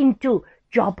step into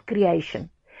job creation.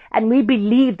 And we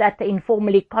believe that the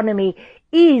informal economy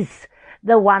is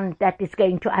the one that is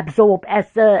going to absorb as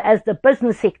the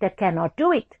business sector cannot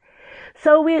do it.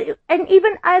 So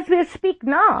even as we speak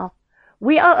now,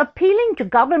 we are appealing to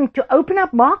government to open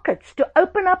up markets, to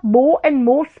open up more and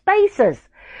more spaces.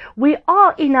 We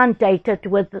are inundated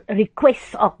with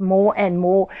requests of more and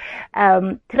more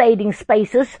trading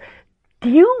spaces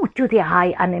due to the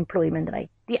high unemployment rate.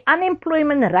 The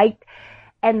unemployment rate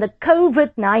and the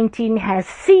COVID-19 has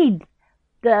seen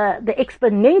the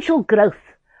exponential growth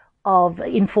of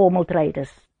informal traders.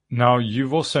 Now,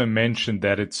 you've also mentioned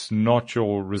that it's not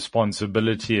your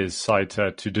responsibility as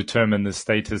SAITA to determine the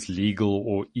status, legal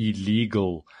or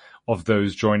illegal, of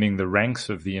those joining the ranks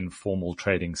of the informal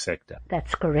trading sector.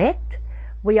 That's correct.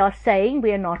 We are saying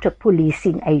we are not a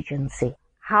policing agency.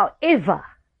 However,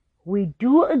 we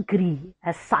do agree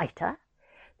as SAITA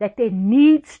that there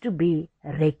needs to be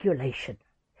regulation.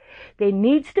 There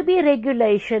needs to be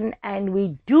regulation, and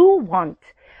we do want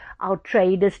our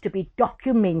traders to be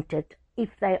documented if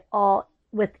they are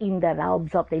within the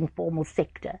realms of the informal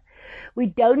sector. We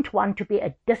don't want to be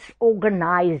a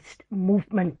disorganized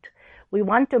movement. We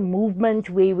want a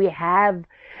movement where we have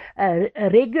a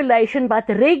regulation, but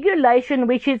regulation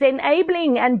which is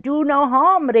enabling and do no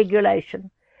harm regulation.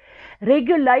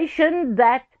 Regulation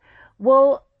that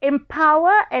will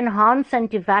empower, enhance and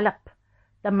develop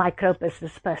the micro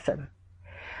business person.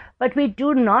 But we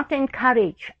do not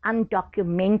encourage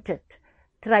undocumented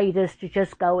traders to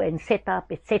just go and set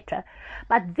up, etc.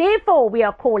 But therefore we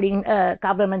are calling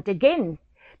government again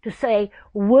to say,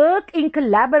 work in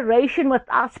collaboration with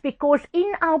us, because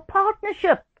in our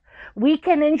partnership we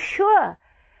can ensure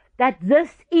that this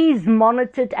is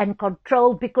monitored and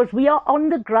controlled, because we are on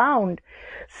the ground.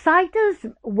 SAITA's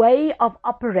way of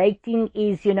operating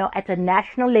is, at a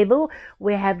national level,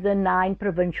 we have the 9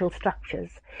 provincial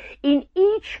structures. In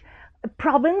each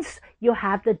province, you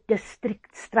have the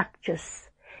district structures.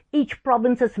 Each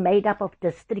province is made up of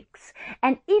districts,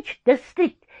 and each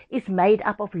district is made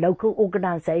up of local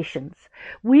organizations.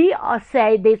 We are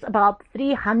saying there's about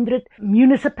 300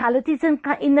 municipalities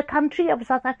in the country of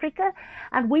South Africa,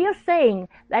 and we are saying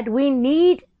that we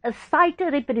need a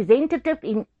SAITA representative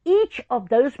in each of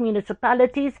those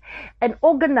municipalities, an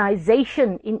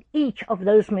organization in each of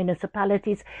those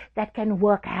municipalities that can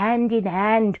work hand in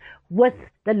hand with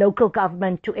the local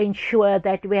government to ensure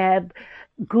that we have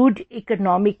good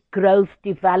economic growth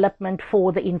development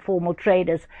for the informal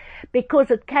traders, because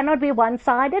it cannot be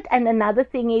one-sided. And another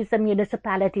thing is the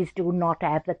municipalities do not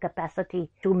have the capacity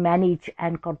to manage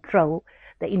and control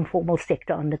the informal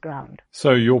sector on the ground.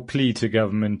 So your plea to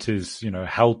government is,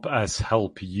 help us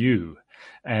help you.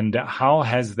 And how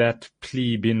has that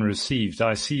plea been received?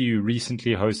 I see you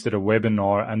recently hosted a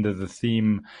webinar under the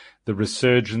theme, The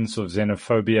Resurgence of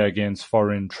Xenophobia Against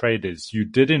Foreign Traders. You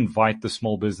did invite the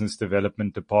Small Business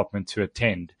Development Department to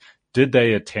attend. Did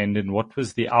they attend, and what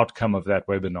was the outcome of that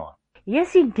webinar?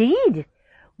 Yes, indeed.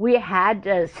 We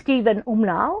had Stephen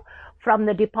Umlau from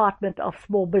the Department of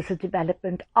Small Business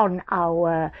Development on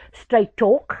our Straight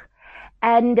Talk,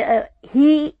 and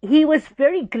he was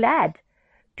very glad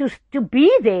to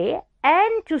be there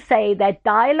and to say that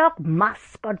dialogue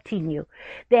must continue.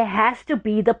 There has to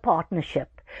be the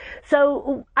partnership.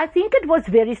 So I think it was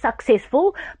very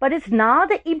successful, but it's now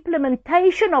the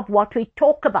implementation of what we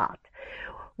talk about.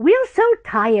 We are so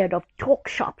tired of talk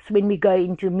shops when we go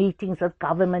into meetings with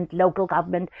government, local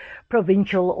government,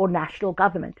 provincial or national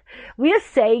government. We are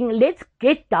saying, let's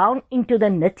get down into the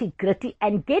nitty-gritty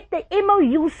and get the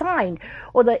MOU signed,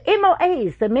 or the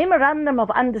MOAs, the Memorandum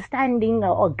of Understanding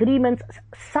or Agreements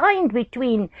signed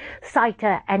between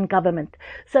SAITA and government,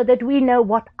 so that we know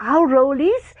what our role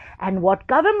is and what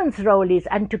government's role is,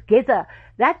 and together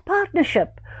that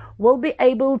partnership will be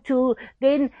able to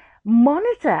then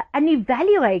monitor and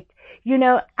evaluate,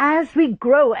 as we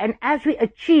grow and as we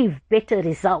achieve better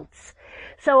results.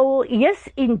 So yes,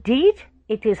 indeed,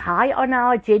 it is high on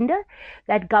our agenda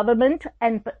that government,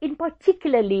 and in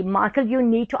particularly, Michael, you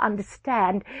need to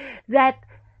understand that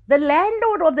the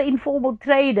landlord of the informal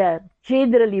trader,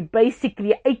 generally,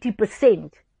 basically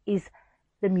 80% is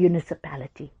the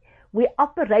municipality. We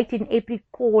operate in every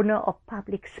corner of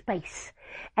public space,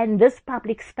 and this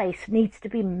public space needs to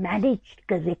be managed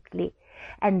correctly.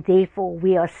 And therefore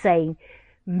we are saying,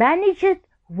 manage it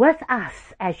with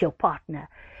us as your partner,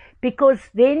 because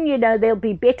then, there'll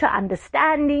be better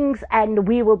understandings, and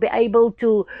we will be able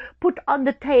to put on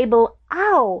the table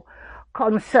our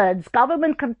concerns.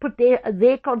 Government can put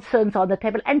their concerns on the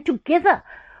table, and together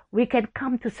we can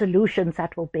come to solutions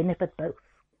that will benefit both.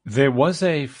 There was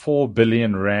a 4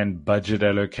 billion rand budget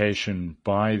allocation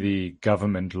by the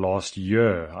government last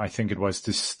year. I think it was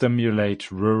to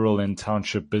stimulate rural and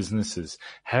township businesses.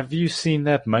 Have you seen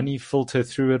that money filter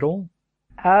through at all?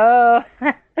 Oh,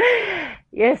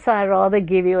 yes, I'd rather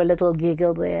give you a little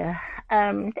giggle there.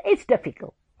 It's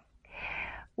difficult.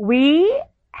 We,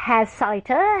 as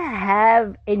SAITA,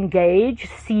 have engaged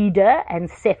SAITA and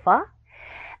SEFA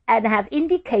and have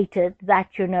indicated that,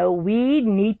 we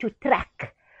need to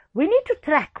track. We need to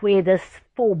track where this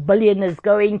 4 billion is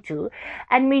going to,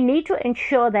 and we need to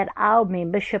ensure that our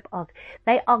membership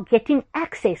they are getting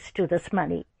access to this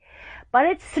money. But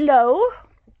it's slow,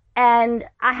 and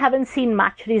I haven't seen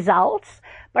much results.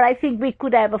 But I think we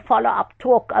could have a follow-up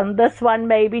talk on this one,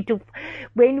 maybe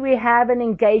when we have an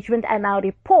engagement and our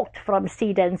report from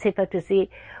SAITA and SEFA to see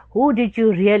who did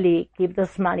you really give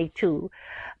this money to.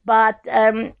 But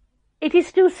it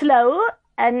is too slow,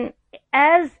 and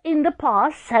as in the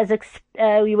past,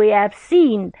 we have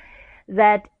seen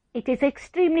that it is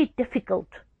extremely difficult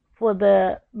for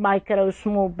the micro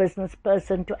small business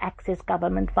person to access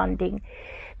government funding.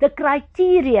 The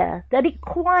criteria, the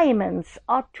requirements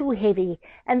are too heavy,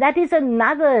 and that is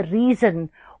another reason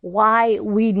why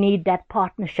we need that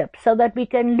partnership, so that we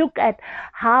can look at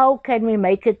how can we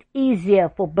make it easier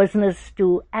for business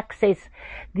to access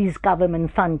these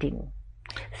government funding.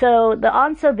 So the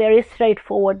answer very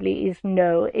straightforwardly is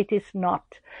no, it is not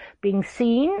being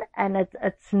seen, and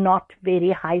it's not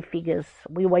very high figures.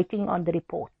 We're waiting on the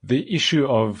report. The issue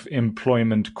of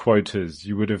employment quotas,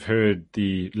 you would have heard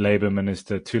the Labour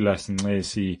Minister Thulas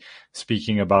Nxesi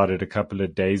speaking about it a couple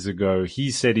of days ago.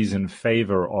 He said he's in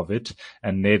favour of it,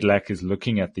 and NEDLAC is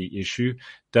looking at the issue.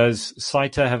 Does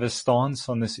SAITA have a stance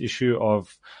on this issue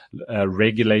of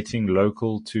regulating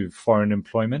local to foreign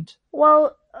employment?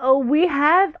 Well, we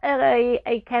have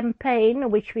a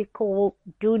campaign which we call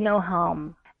Do No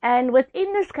Harm. And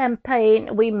within this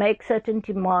campaign, we make certain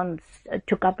demands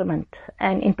to government,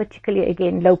 and in particular,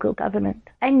 again, local government.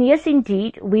 And yes,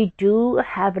 indeed, we do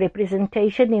have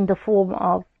representation in the form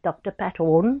of Dr. Pat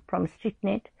Horn from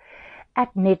StreetNet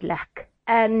at NEDLAC.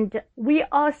 And we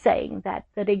are saying that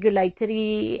the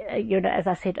regulatory, as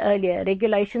I said earlier,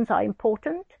 regulations are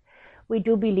important. We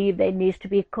do believe there needs to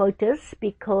be quotas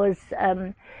because,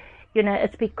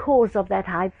 it's because of that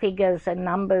high figures and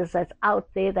numbers that's out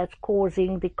there that's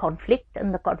causing the conflict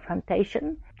and the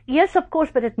confrontation. Yes, of course,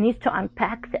 but it needs to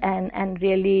unpack and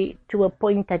really to a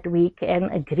point that we can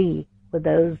agree with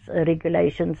those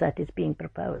regulations that is being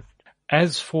proposed.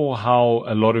 As for how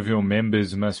a lot of your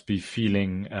members must be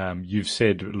feeling, you've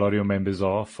said a lot of your members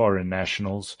are foreign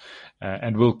nationals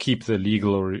and will keep the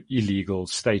legal or illegal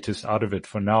status out of it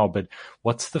for now. But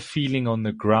what's the feeling on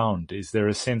the ground? Is there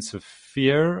a sense of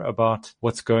fear about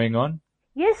what's going on?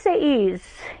 Yes, there is.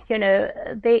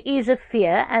 There is a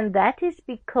fear, and that is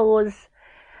because,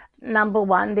 number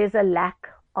one, there's a lack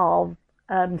of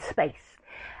space.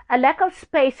 A lack of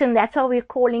space, and that's why we're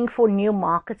calling for new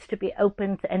markets to be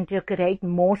opened and to create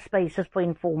more spaces for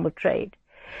informal trade.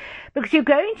 Because you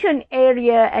go into an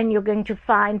area and you're going to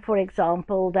find, for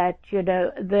example, that,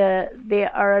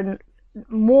 there are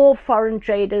more foreign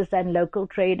traders than local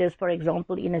traders, for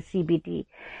example, in a CBD.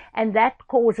 And that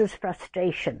causes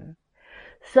frustration.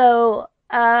 So,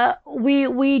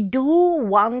 we do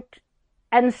want,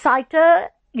 and SAITA,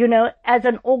 as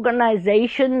an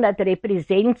organization that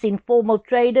represents informal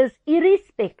traders,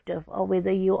 irrespective of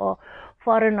whether you are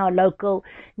foreign or local,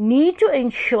 need to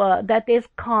ensure that there's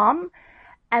calm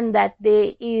and that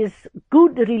there is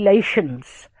good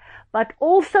relations, but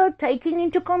also taking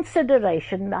into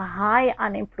consideration the high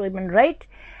unemployment rate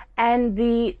and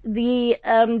the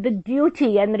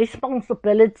duty and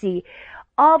responsibility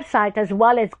of SAITA as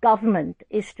well as government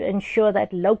is to ensure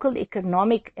that local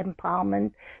economic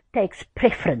empowerment takes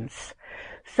preference.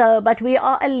 So, but we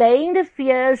are allaying the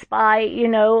fears by,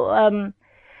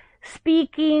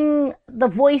 speaking the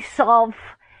voice of,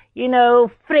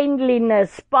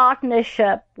 friendliness,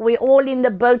 partnership. We're all in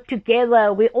the boat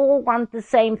together. We all want the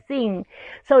same thing.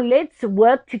 So let's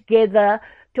work together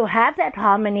to have that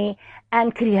harmony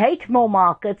and create more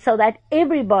markets so that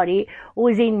everybody who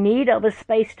is in need of a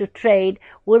space to trade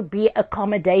will be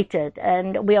accommodated.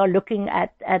 And we are looking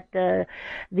at the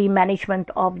management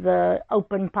of the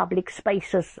open public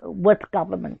spaces with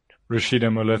government.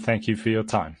 Rashida Muller, thank you for your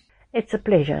time. It's a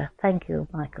pleasure. Thank you,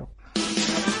 Michael.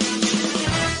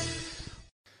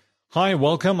 Hi,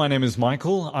 welcome. My name is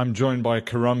Michael. I'm joined by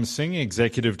Karam Singh,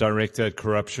 Executive Director at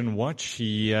Corruption Watch.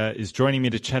 He is joining me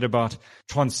to chat about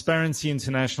Transparency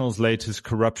International's latest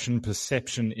Corruption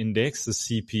Perception Index, the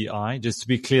CPI. Just to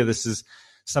be clear, this is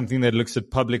something that looks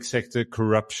at public sector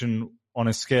corruption on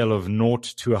a scale of 0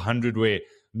 to 100, where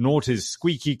 0 is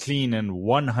squeaky clean and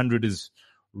 100 is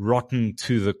rotten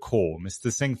to the core. Mr.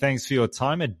 Singh, thanks for your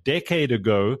time. A decade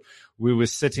ago, we were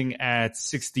sitting at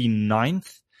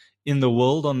 69th in the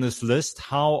world on this list.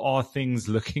 How are things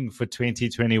looking for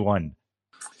 2021?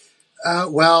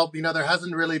 Well, there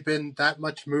hasn't really been that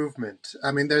much movement.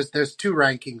 I mean, there's two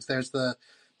rankings. There's the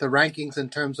rankings in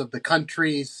terms of the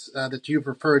countries that you've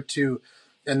referred to,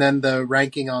 and then the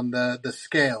ranking on the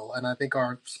scale. And I think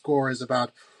our score is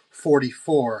about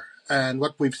 44. And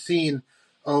what we've seen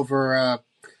over a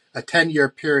 10-year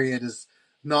period is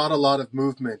not a lot of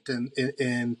movement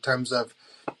in terms of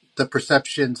the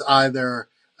perceptions, either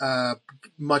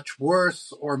much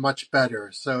worse or much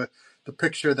better. So the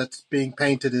picture that's being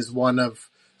painted is one of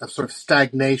sort of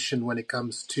stagnation when it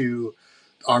comes to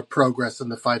our progress in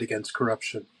the fight against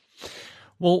corruption.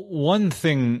 Well, one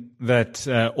thing that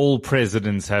all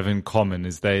presidents have in common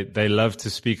is they love to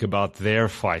speak about their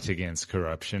fight against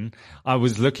corruption. I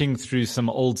was looking through some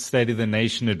old State of the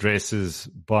Nation addresses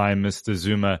by Mr.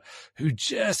 Zuma, who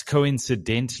just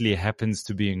coincidentally happens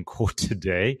to be in court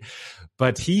today.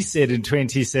 But he said in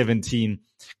 2017,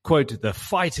 quote, "The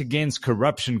fight against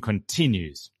corruption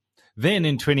continues." Then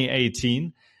in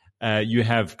 2018, you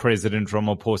have President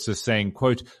Ramaphosa saying,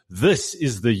 quote, "This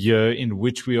is the year in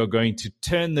which we are going to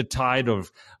turn the tide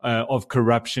of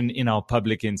corruption in our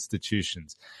public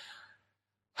institutions."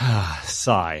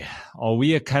 Sigh. Are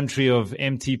we a country of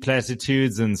empty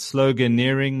platitudes and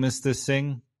sloganeering, Mr.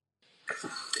 Singh?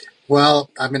 Well,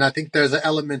 I mean, I think there's an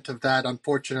element of that,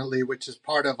 unfortunately, which is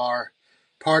part of our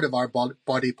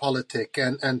body politic.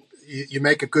 And you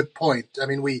make a good point. I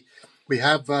mean, we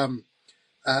have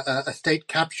a state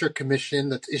capture commission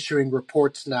that's issuing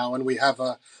reports now, and we have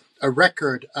a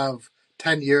record of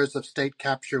 10 years of state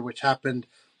capture, which happened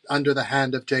under the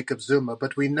hand of Jacob Zuma.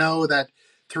 But we know that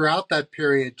throughout that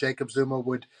period, Jacob Zuma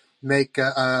would make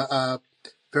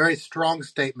very strong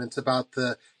statements about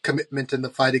the commitment in the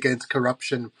fight against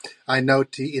corruption. I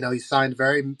note he signed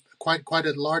quite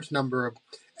a large number of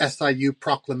SIU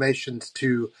proclamations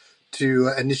to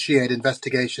initiate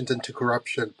investigations into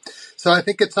corruption. So I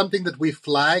think it's something that we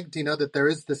flagged, that there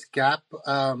is this gap.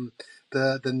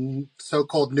 The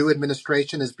so-called new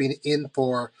administration has been in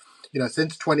for,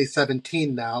 since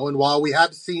 2017 now. And while we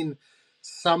have seen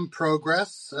some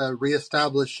progress,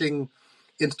 reestablishing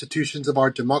institutions of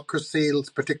our democracy,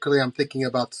 particularly I'm thinking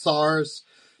about SARS,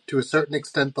 to a certain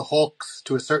extent the Hawks,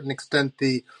 to a certain extent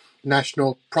the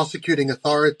National Prosecuting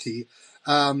Authority,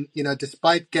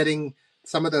 despite getting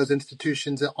some of those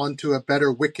institutions onto a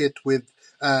better wicket with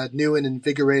new and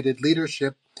invigorated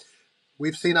leadership,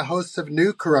 we've seen a host of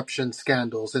new corruption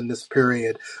scandals in this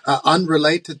period,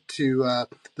 unrelated to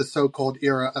the so-called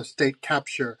era of state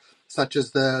capture, such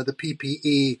as the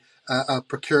PPE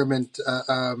procurement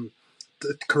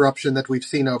corruption that we've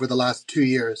seen over the last 2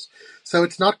 years. So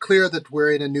it's not clear that we're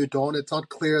in a new dawn. It's not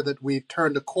clear that we've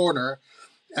turned a corner.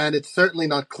 And it's certainly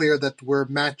not clear that we're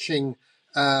matching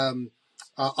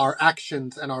our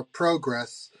actions and our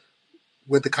progress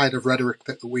with the kind of rhetoric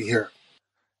that we hear.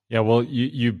 Yeah, well,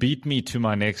 you beat me to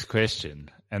my next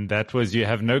question. And that was, you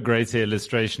have no greater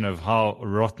illustration of how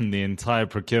rotten the entire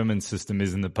procurement system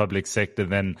is in the public sector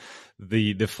than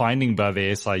the finding by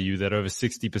the SIU that over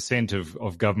 60%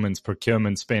 of government's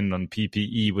procurement spend on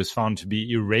PPE was found to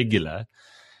be irregular.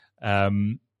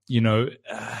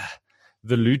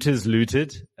 The looters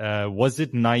looted. Was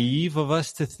it naive of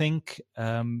us to think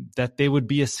that there would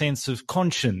be a sense of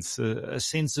conscience, a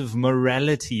sense of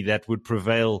morality that would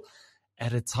prevail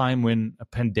at a time when a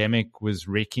pandemic was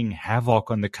wreaking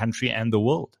havoc on the country and the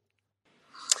world?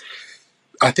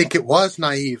 I think it was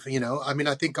naive,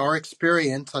 I think our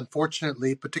experience,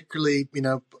 unfortunately, particularly,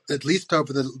 at least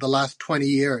over the last 20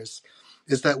 years,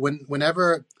 is that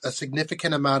whenever a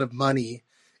significant amount of money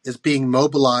is being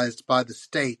mobilized by the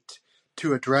state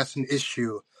to address an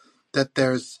issue, that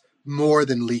there's more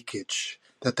than leakage,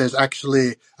 that there's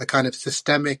actually a kind of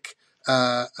systemic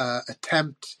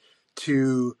attempt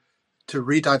to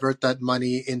redivert that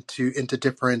money into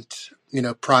different,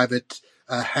 private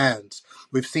hands.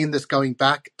 We've seen this going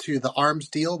back to the arms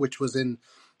deal, which was in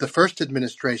the first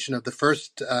administration of the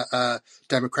first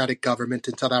democratic government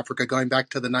in South Africa, going back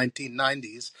to the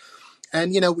 1990s.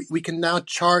 And, we can now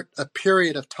chart a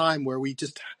period of time where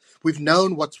we've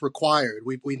known what's required.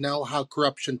 We know how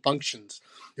corruption functions.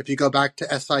 If you go back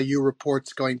to SIU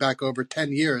reports going back over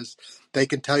 10 years, they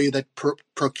can tell you that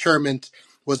procurement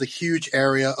was a huge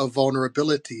area of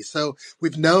vulnerability. So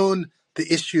we've known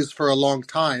the issues for a long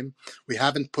time. We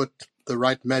haven't put the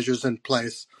right measures in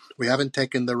place. We haven't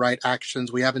taken the right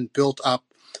actions. We haven't built up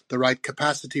the right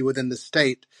capacity within the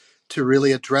state to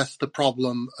really address the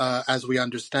problem as we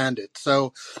understand it.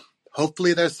 So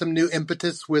hopefully there's some new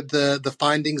impetus with the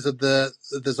findings of the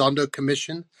Zondo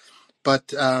Commission, but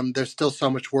there's still so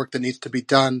much work that needs to be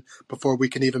done before we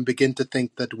can even begin to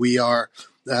think that we are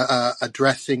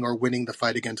addressing or winning the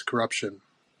fight against corruption.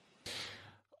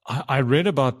 I read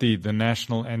about the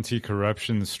National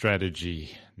Anti-Corruption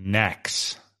Strategy,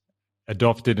 NACS,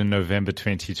 adopted in November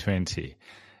 2020.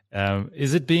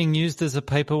 Is it being used as a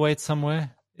paperweight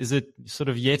somewhere? Is it sort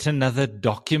of yet another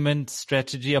document,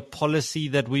 strategy, a policy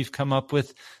that we've come up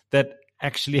with that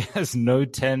actually has no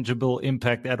tangible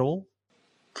impact at all?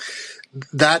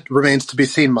 That remains to be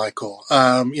seen, Michael.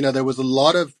 There was a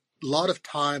lot of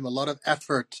time, a lot of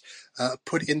effort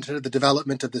put into the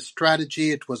development of this strategy.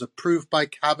 It was approved by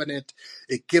cabinet.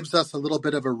 It gives us a little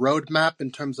bit of a roadmap in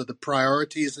terms of the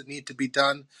priorities that need to be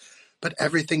done. But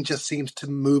everything just seems to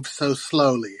move so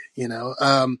slowly,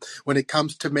 when it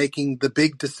comes to making the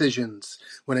big decisions,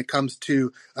 when it comes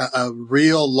to a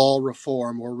real law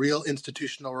reform or real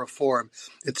institutional reform,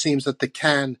 it seems that the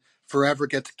can forever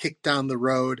gets kicked down the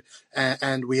road,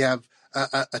 and we have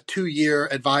a 2-year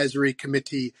advisory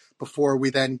committee before we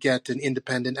then get an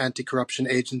independent anti-corruption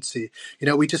agency.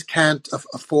 We just can't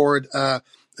afford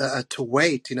to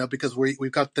wait, because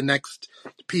we've got the next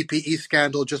PPE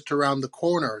scandal just around the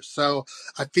corner. So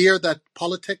I fear that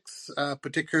politics,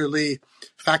 particularly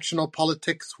factional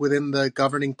politics within the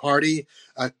governing party,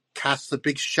 casts a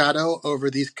big shadow over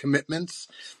these commitments.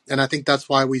 And I think that's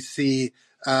why we see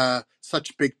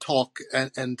such big talk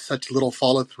and such little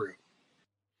follow through.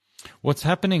 What's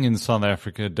happening in South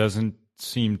Africa doesn't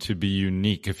seem to be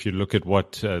unique. If you look at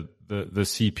what the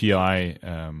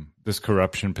CPI, this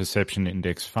Corruption Perception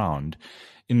Index, found,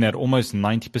 in that almost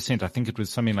 90%, I think it was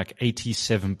something like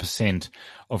 87%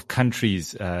 of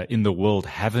countries in the world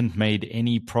haven't made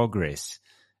any progress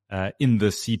in the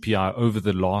CPI over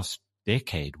the last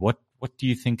decade. What do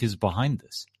you think is behind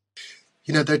this?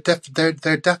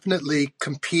 They're definitely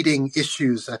competing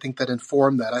issues, I think, that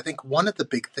inform that. I think one of the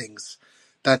big things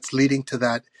that's leading to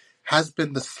that has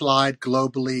been the slide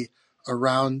globally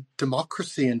around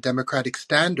democracy and democratic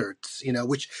standards,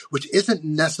 which isn't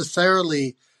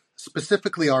necessarily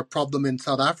specifically our problem in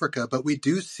South Africa, but we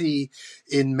do see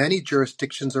in many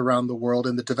jurisdictions around the world,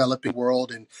 in the developing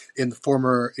world, and in the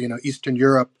former, Eastern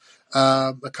Europe,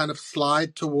 a kind of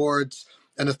slide towards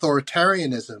an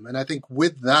authoritarianism. And I think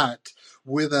with that,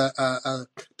 with a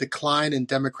decline in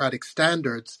democratic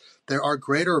standards, there are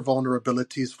greater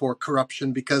vulnerabilities for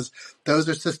corruption because those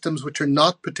are systems which are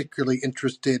not particularly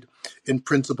interested in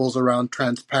principles around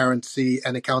transparency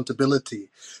and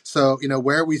accountability. So,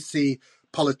 where we see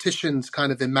politicians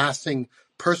kind of amassing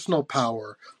personal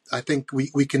power, I think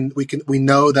we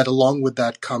know that along with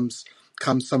that comes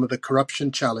some of the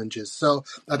corruption challenges. So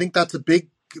I think that's a big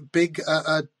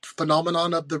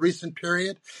phenomenon of the recent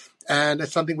period. And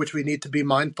it's something which we need to be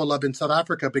mindful of in South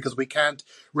Africa because we can't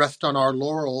rest on our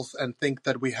laurels and think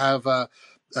that we have a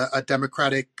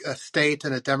democratic state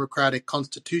and a democratic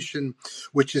constitution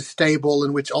which is stable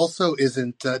and which also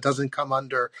doesn't come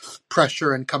under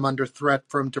pressure and come under threat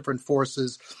from different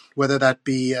forces, whether that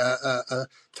be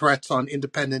threats on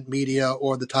independent media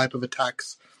or the type of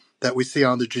attacks that we see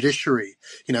on the judiciary.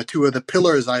 Two of the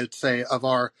pillars, I would say, of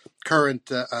our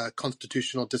current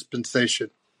constitutional dispensation.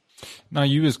 Now,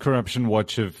 you as Corruption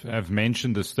Watch have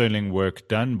mentioned the sterling work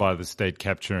done by the State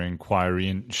Capture Inquiry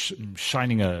and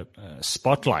shining a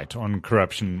spotlight on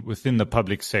corruption within the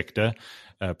public sector,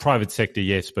 private sector,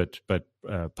 yes, but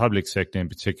public sector in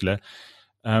particular.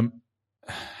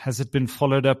 Has it been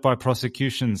followed up by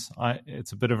prosecutions?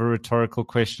 It's a bit of a rhetorical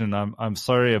question. I'm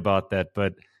sorry about that,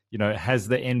 but has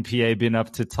the NPA been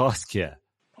up to task here?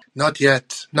 Not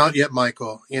yet,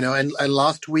 Michael. And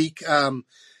last week,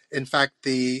 in fact,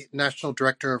 the National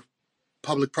Director of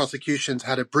Public Prosecutions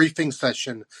had a briefing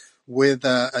session with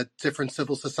different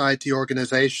civil society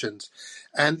organizations.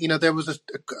 And, there was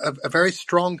a very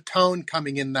strong tone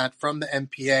coming in that from the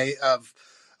NPA of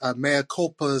mea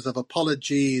culpas, of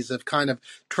apologies, of kind of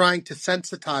trying to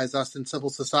sensitize us in civil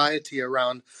society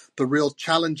around the real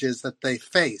challenges that they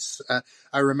face.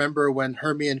 I remember when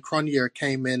Hermione Cronje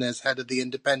came in as head of the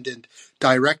Independent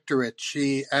Directorate,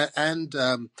 she and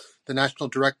the national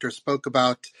director spoke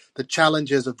about the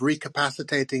challenges of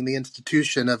recapacitating the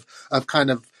institution, of kind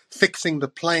of fixing the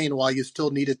plane while you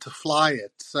still needed to fly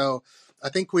it. So I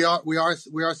think we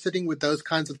are sitting with those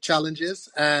kinds of challenges,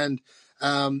 and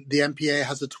the MPA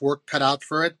has its work cut out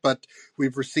for it, but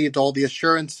we've received all the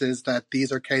assurances that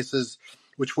these are cases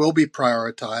which will be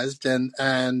prioritized.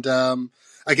 And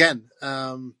again,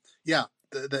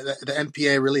 the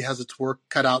MPA really has its work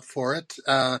cut out for it,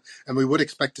 and we would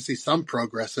expect to see some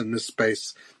progress in this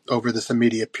space over this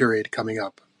immediate period coming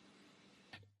up.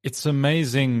 It's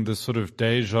amazing the sort of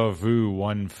deja vu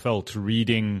one felt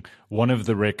reading one of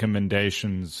the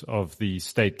recommendations of the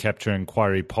State Capture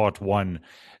Inquiry Part 1,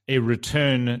 a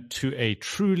return to a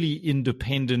truly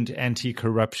independent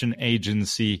anti-corruption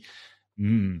agency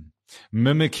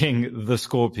mimicking the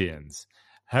Scorpions.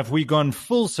 Have we gone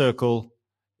full circle?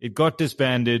 It got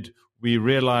disbanded. We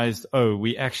realized,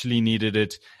 we actually needed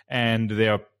it, and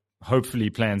there are hopefully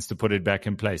plans to put it back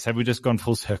in place. Have we just gone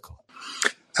full circle?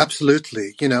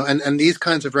 Absolutely. And these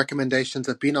kinds of recommendations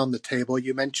have been on the table.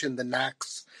 You mentioned the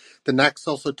NACS. The NACS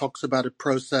also talks about a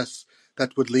process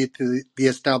that would lead to the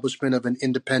establishment of an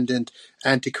independent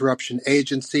anti-corruption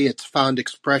agency. It's found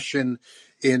expression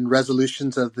in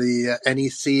resolutions of the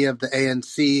NEC, of the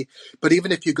ANC. But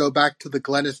even if you go back to the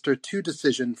Glenister 2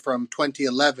 decision from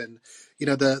 2011,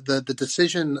 the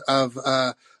decision of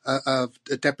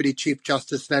Deputy Chief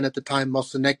Justice then at the time,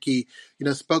 Moseneke,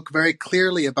 spoke very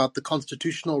clearly about the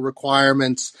constitutional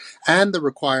requirements and the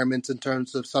requirements in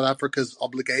terms of South Africa's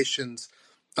obligations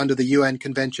under the UN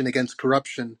Convention Against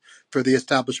Corruption for the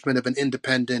establishment of an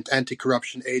independent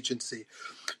anti-corruption agency.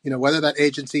 Whether that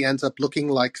agency ends up looking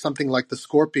like something like the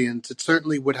Scorpions, it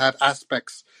certainly would have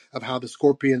aspects of how the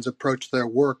Scorpions approach their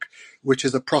work, which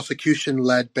is a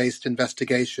prosecution-led based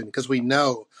investigation, because we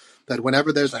know that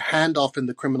whenever there's a handoff in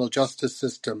the criminal justice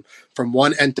system from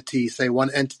one entity, say one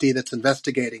entity that's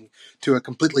investigating, to a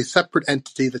completely separate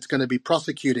entity that's going to be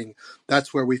prosecuting,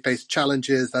 that's where we face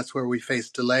challenges, that's where we face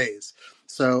delays.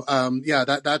 So,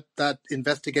 that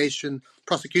investigation,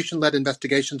 prosecution-led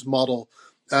investigations model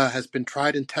has been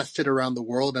tried and tested around the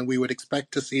world, and we would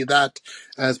expect to see that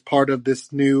as part of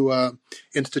this new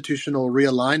institutional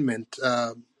realignment.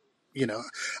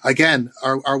 Again,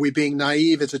 are we being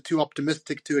naive? Is it too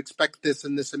optimistic to expect this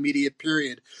in this immediate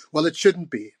period? Well, it shouldn't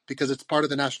be, because it's part of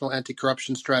the national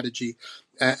anti-corruption strategy,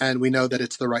 and we know that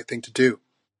it's the right thing to do.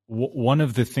 One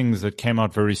of the things that came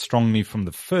out very strongly from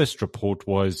the first report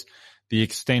was the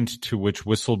extent to which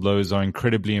whistleblowers are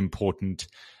incredibly important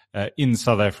in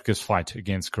South Africa's fight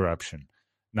against corruption.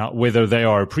 Now, whether they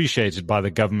are appreciated by the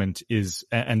government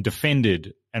and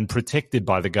defended and protected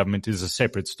by the government is a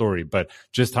separate story, but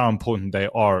just how important they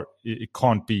are, it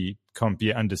can't be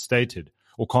understated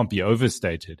or can't be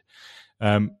overstated.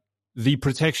 The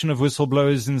protection of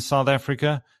whistleblowers in South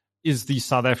Africa, is the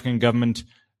South African government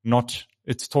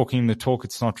it's talking the talk,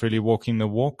 it's not really walking the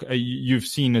walk. You've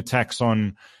seen attacks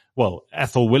on,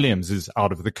 Athol Williams is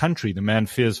out of the country. The man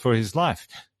fears for his life.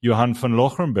 Johan van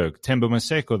Lochenberg, Themba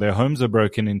Maseko, their homes are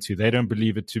broken into. They don't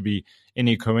believe it to be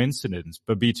any coincidence.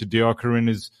 Babita Diakorin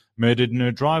is murdered in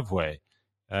her driveway.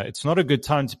 It's not a good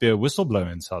time to be a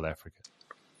whistleblower in South Africa.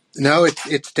 No,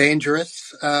 it's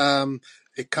dangerous.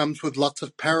 It comes with lots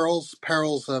of perils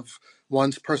of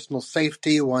one's personal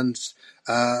safety, one's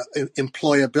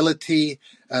employability,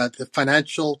 the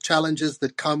financial challenges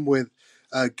that come with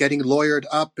getting lawyered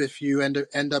up if you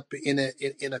end up in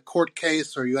a court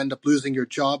case, or you end up losing your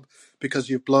job because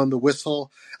you've blown the whistle.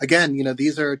 Again,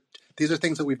 these are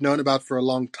things that we've known about for a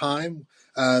long time.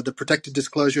 The Protected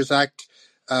Disclosures Act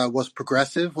was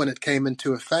progressive when it came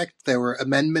into effect. There were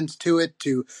amendments to it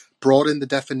to broaden the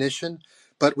definition,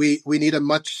 but we need a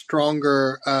much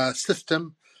stronger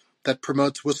system that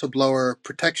promotes whistleblower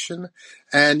protection.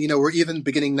 And, we're even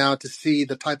beginning now to see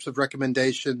the types of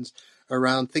recommendations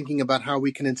around thinking about how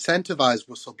we can incentivize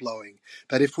whistleblowing,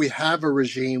 that if we have a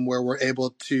regime where we're able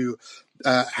to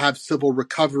have civil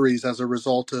recoveries as a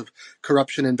result of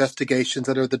corruption investigations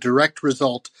that are the direct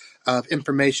result of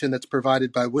information that's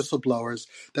provided by whistleblowers,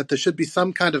 that there should be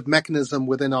some kind of mechanism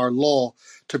within our law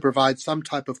to provide some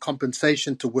type of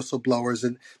compensation to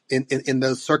whistleblowers in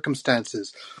those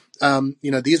circumstances.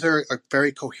 These are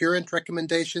very coherent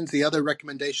recommendations. The other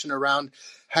recommendation around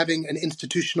having an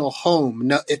institutional home.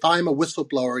 Now, if I'm a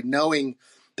whistleblower, knowing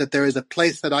that there is a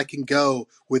place that I can go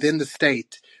within the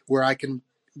state where I can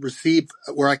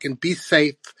I can be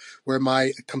safe, where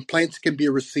my complaints can be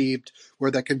received,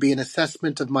 where there can be an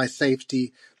assessment of my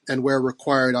safety, and where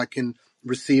required, I can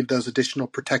receive those additional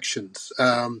protections.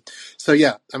 So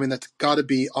yeah, I mean, that's got to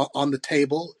be on the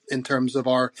table in terms of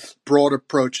our broad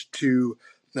approach to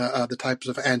the types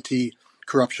of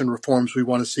anti-corruption reforms we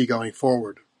want to see going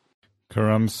forward.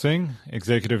 Karam Singh,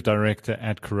 Executive Director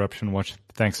at Corruption Watch.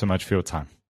 Thanks so much for your time.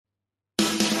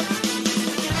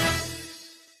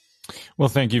 Well,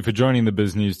 thank you for joining the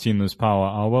BizNews team this Power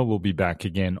Hour. We'll be back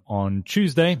again on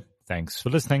Tuesday. Thanks for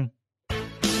listening.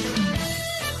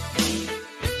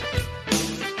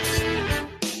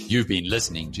 You've been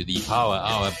listening to the Power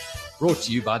Hour, brought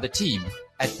to you by the team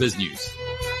at BizNews.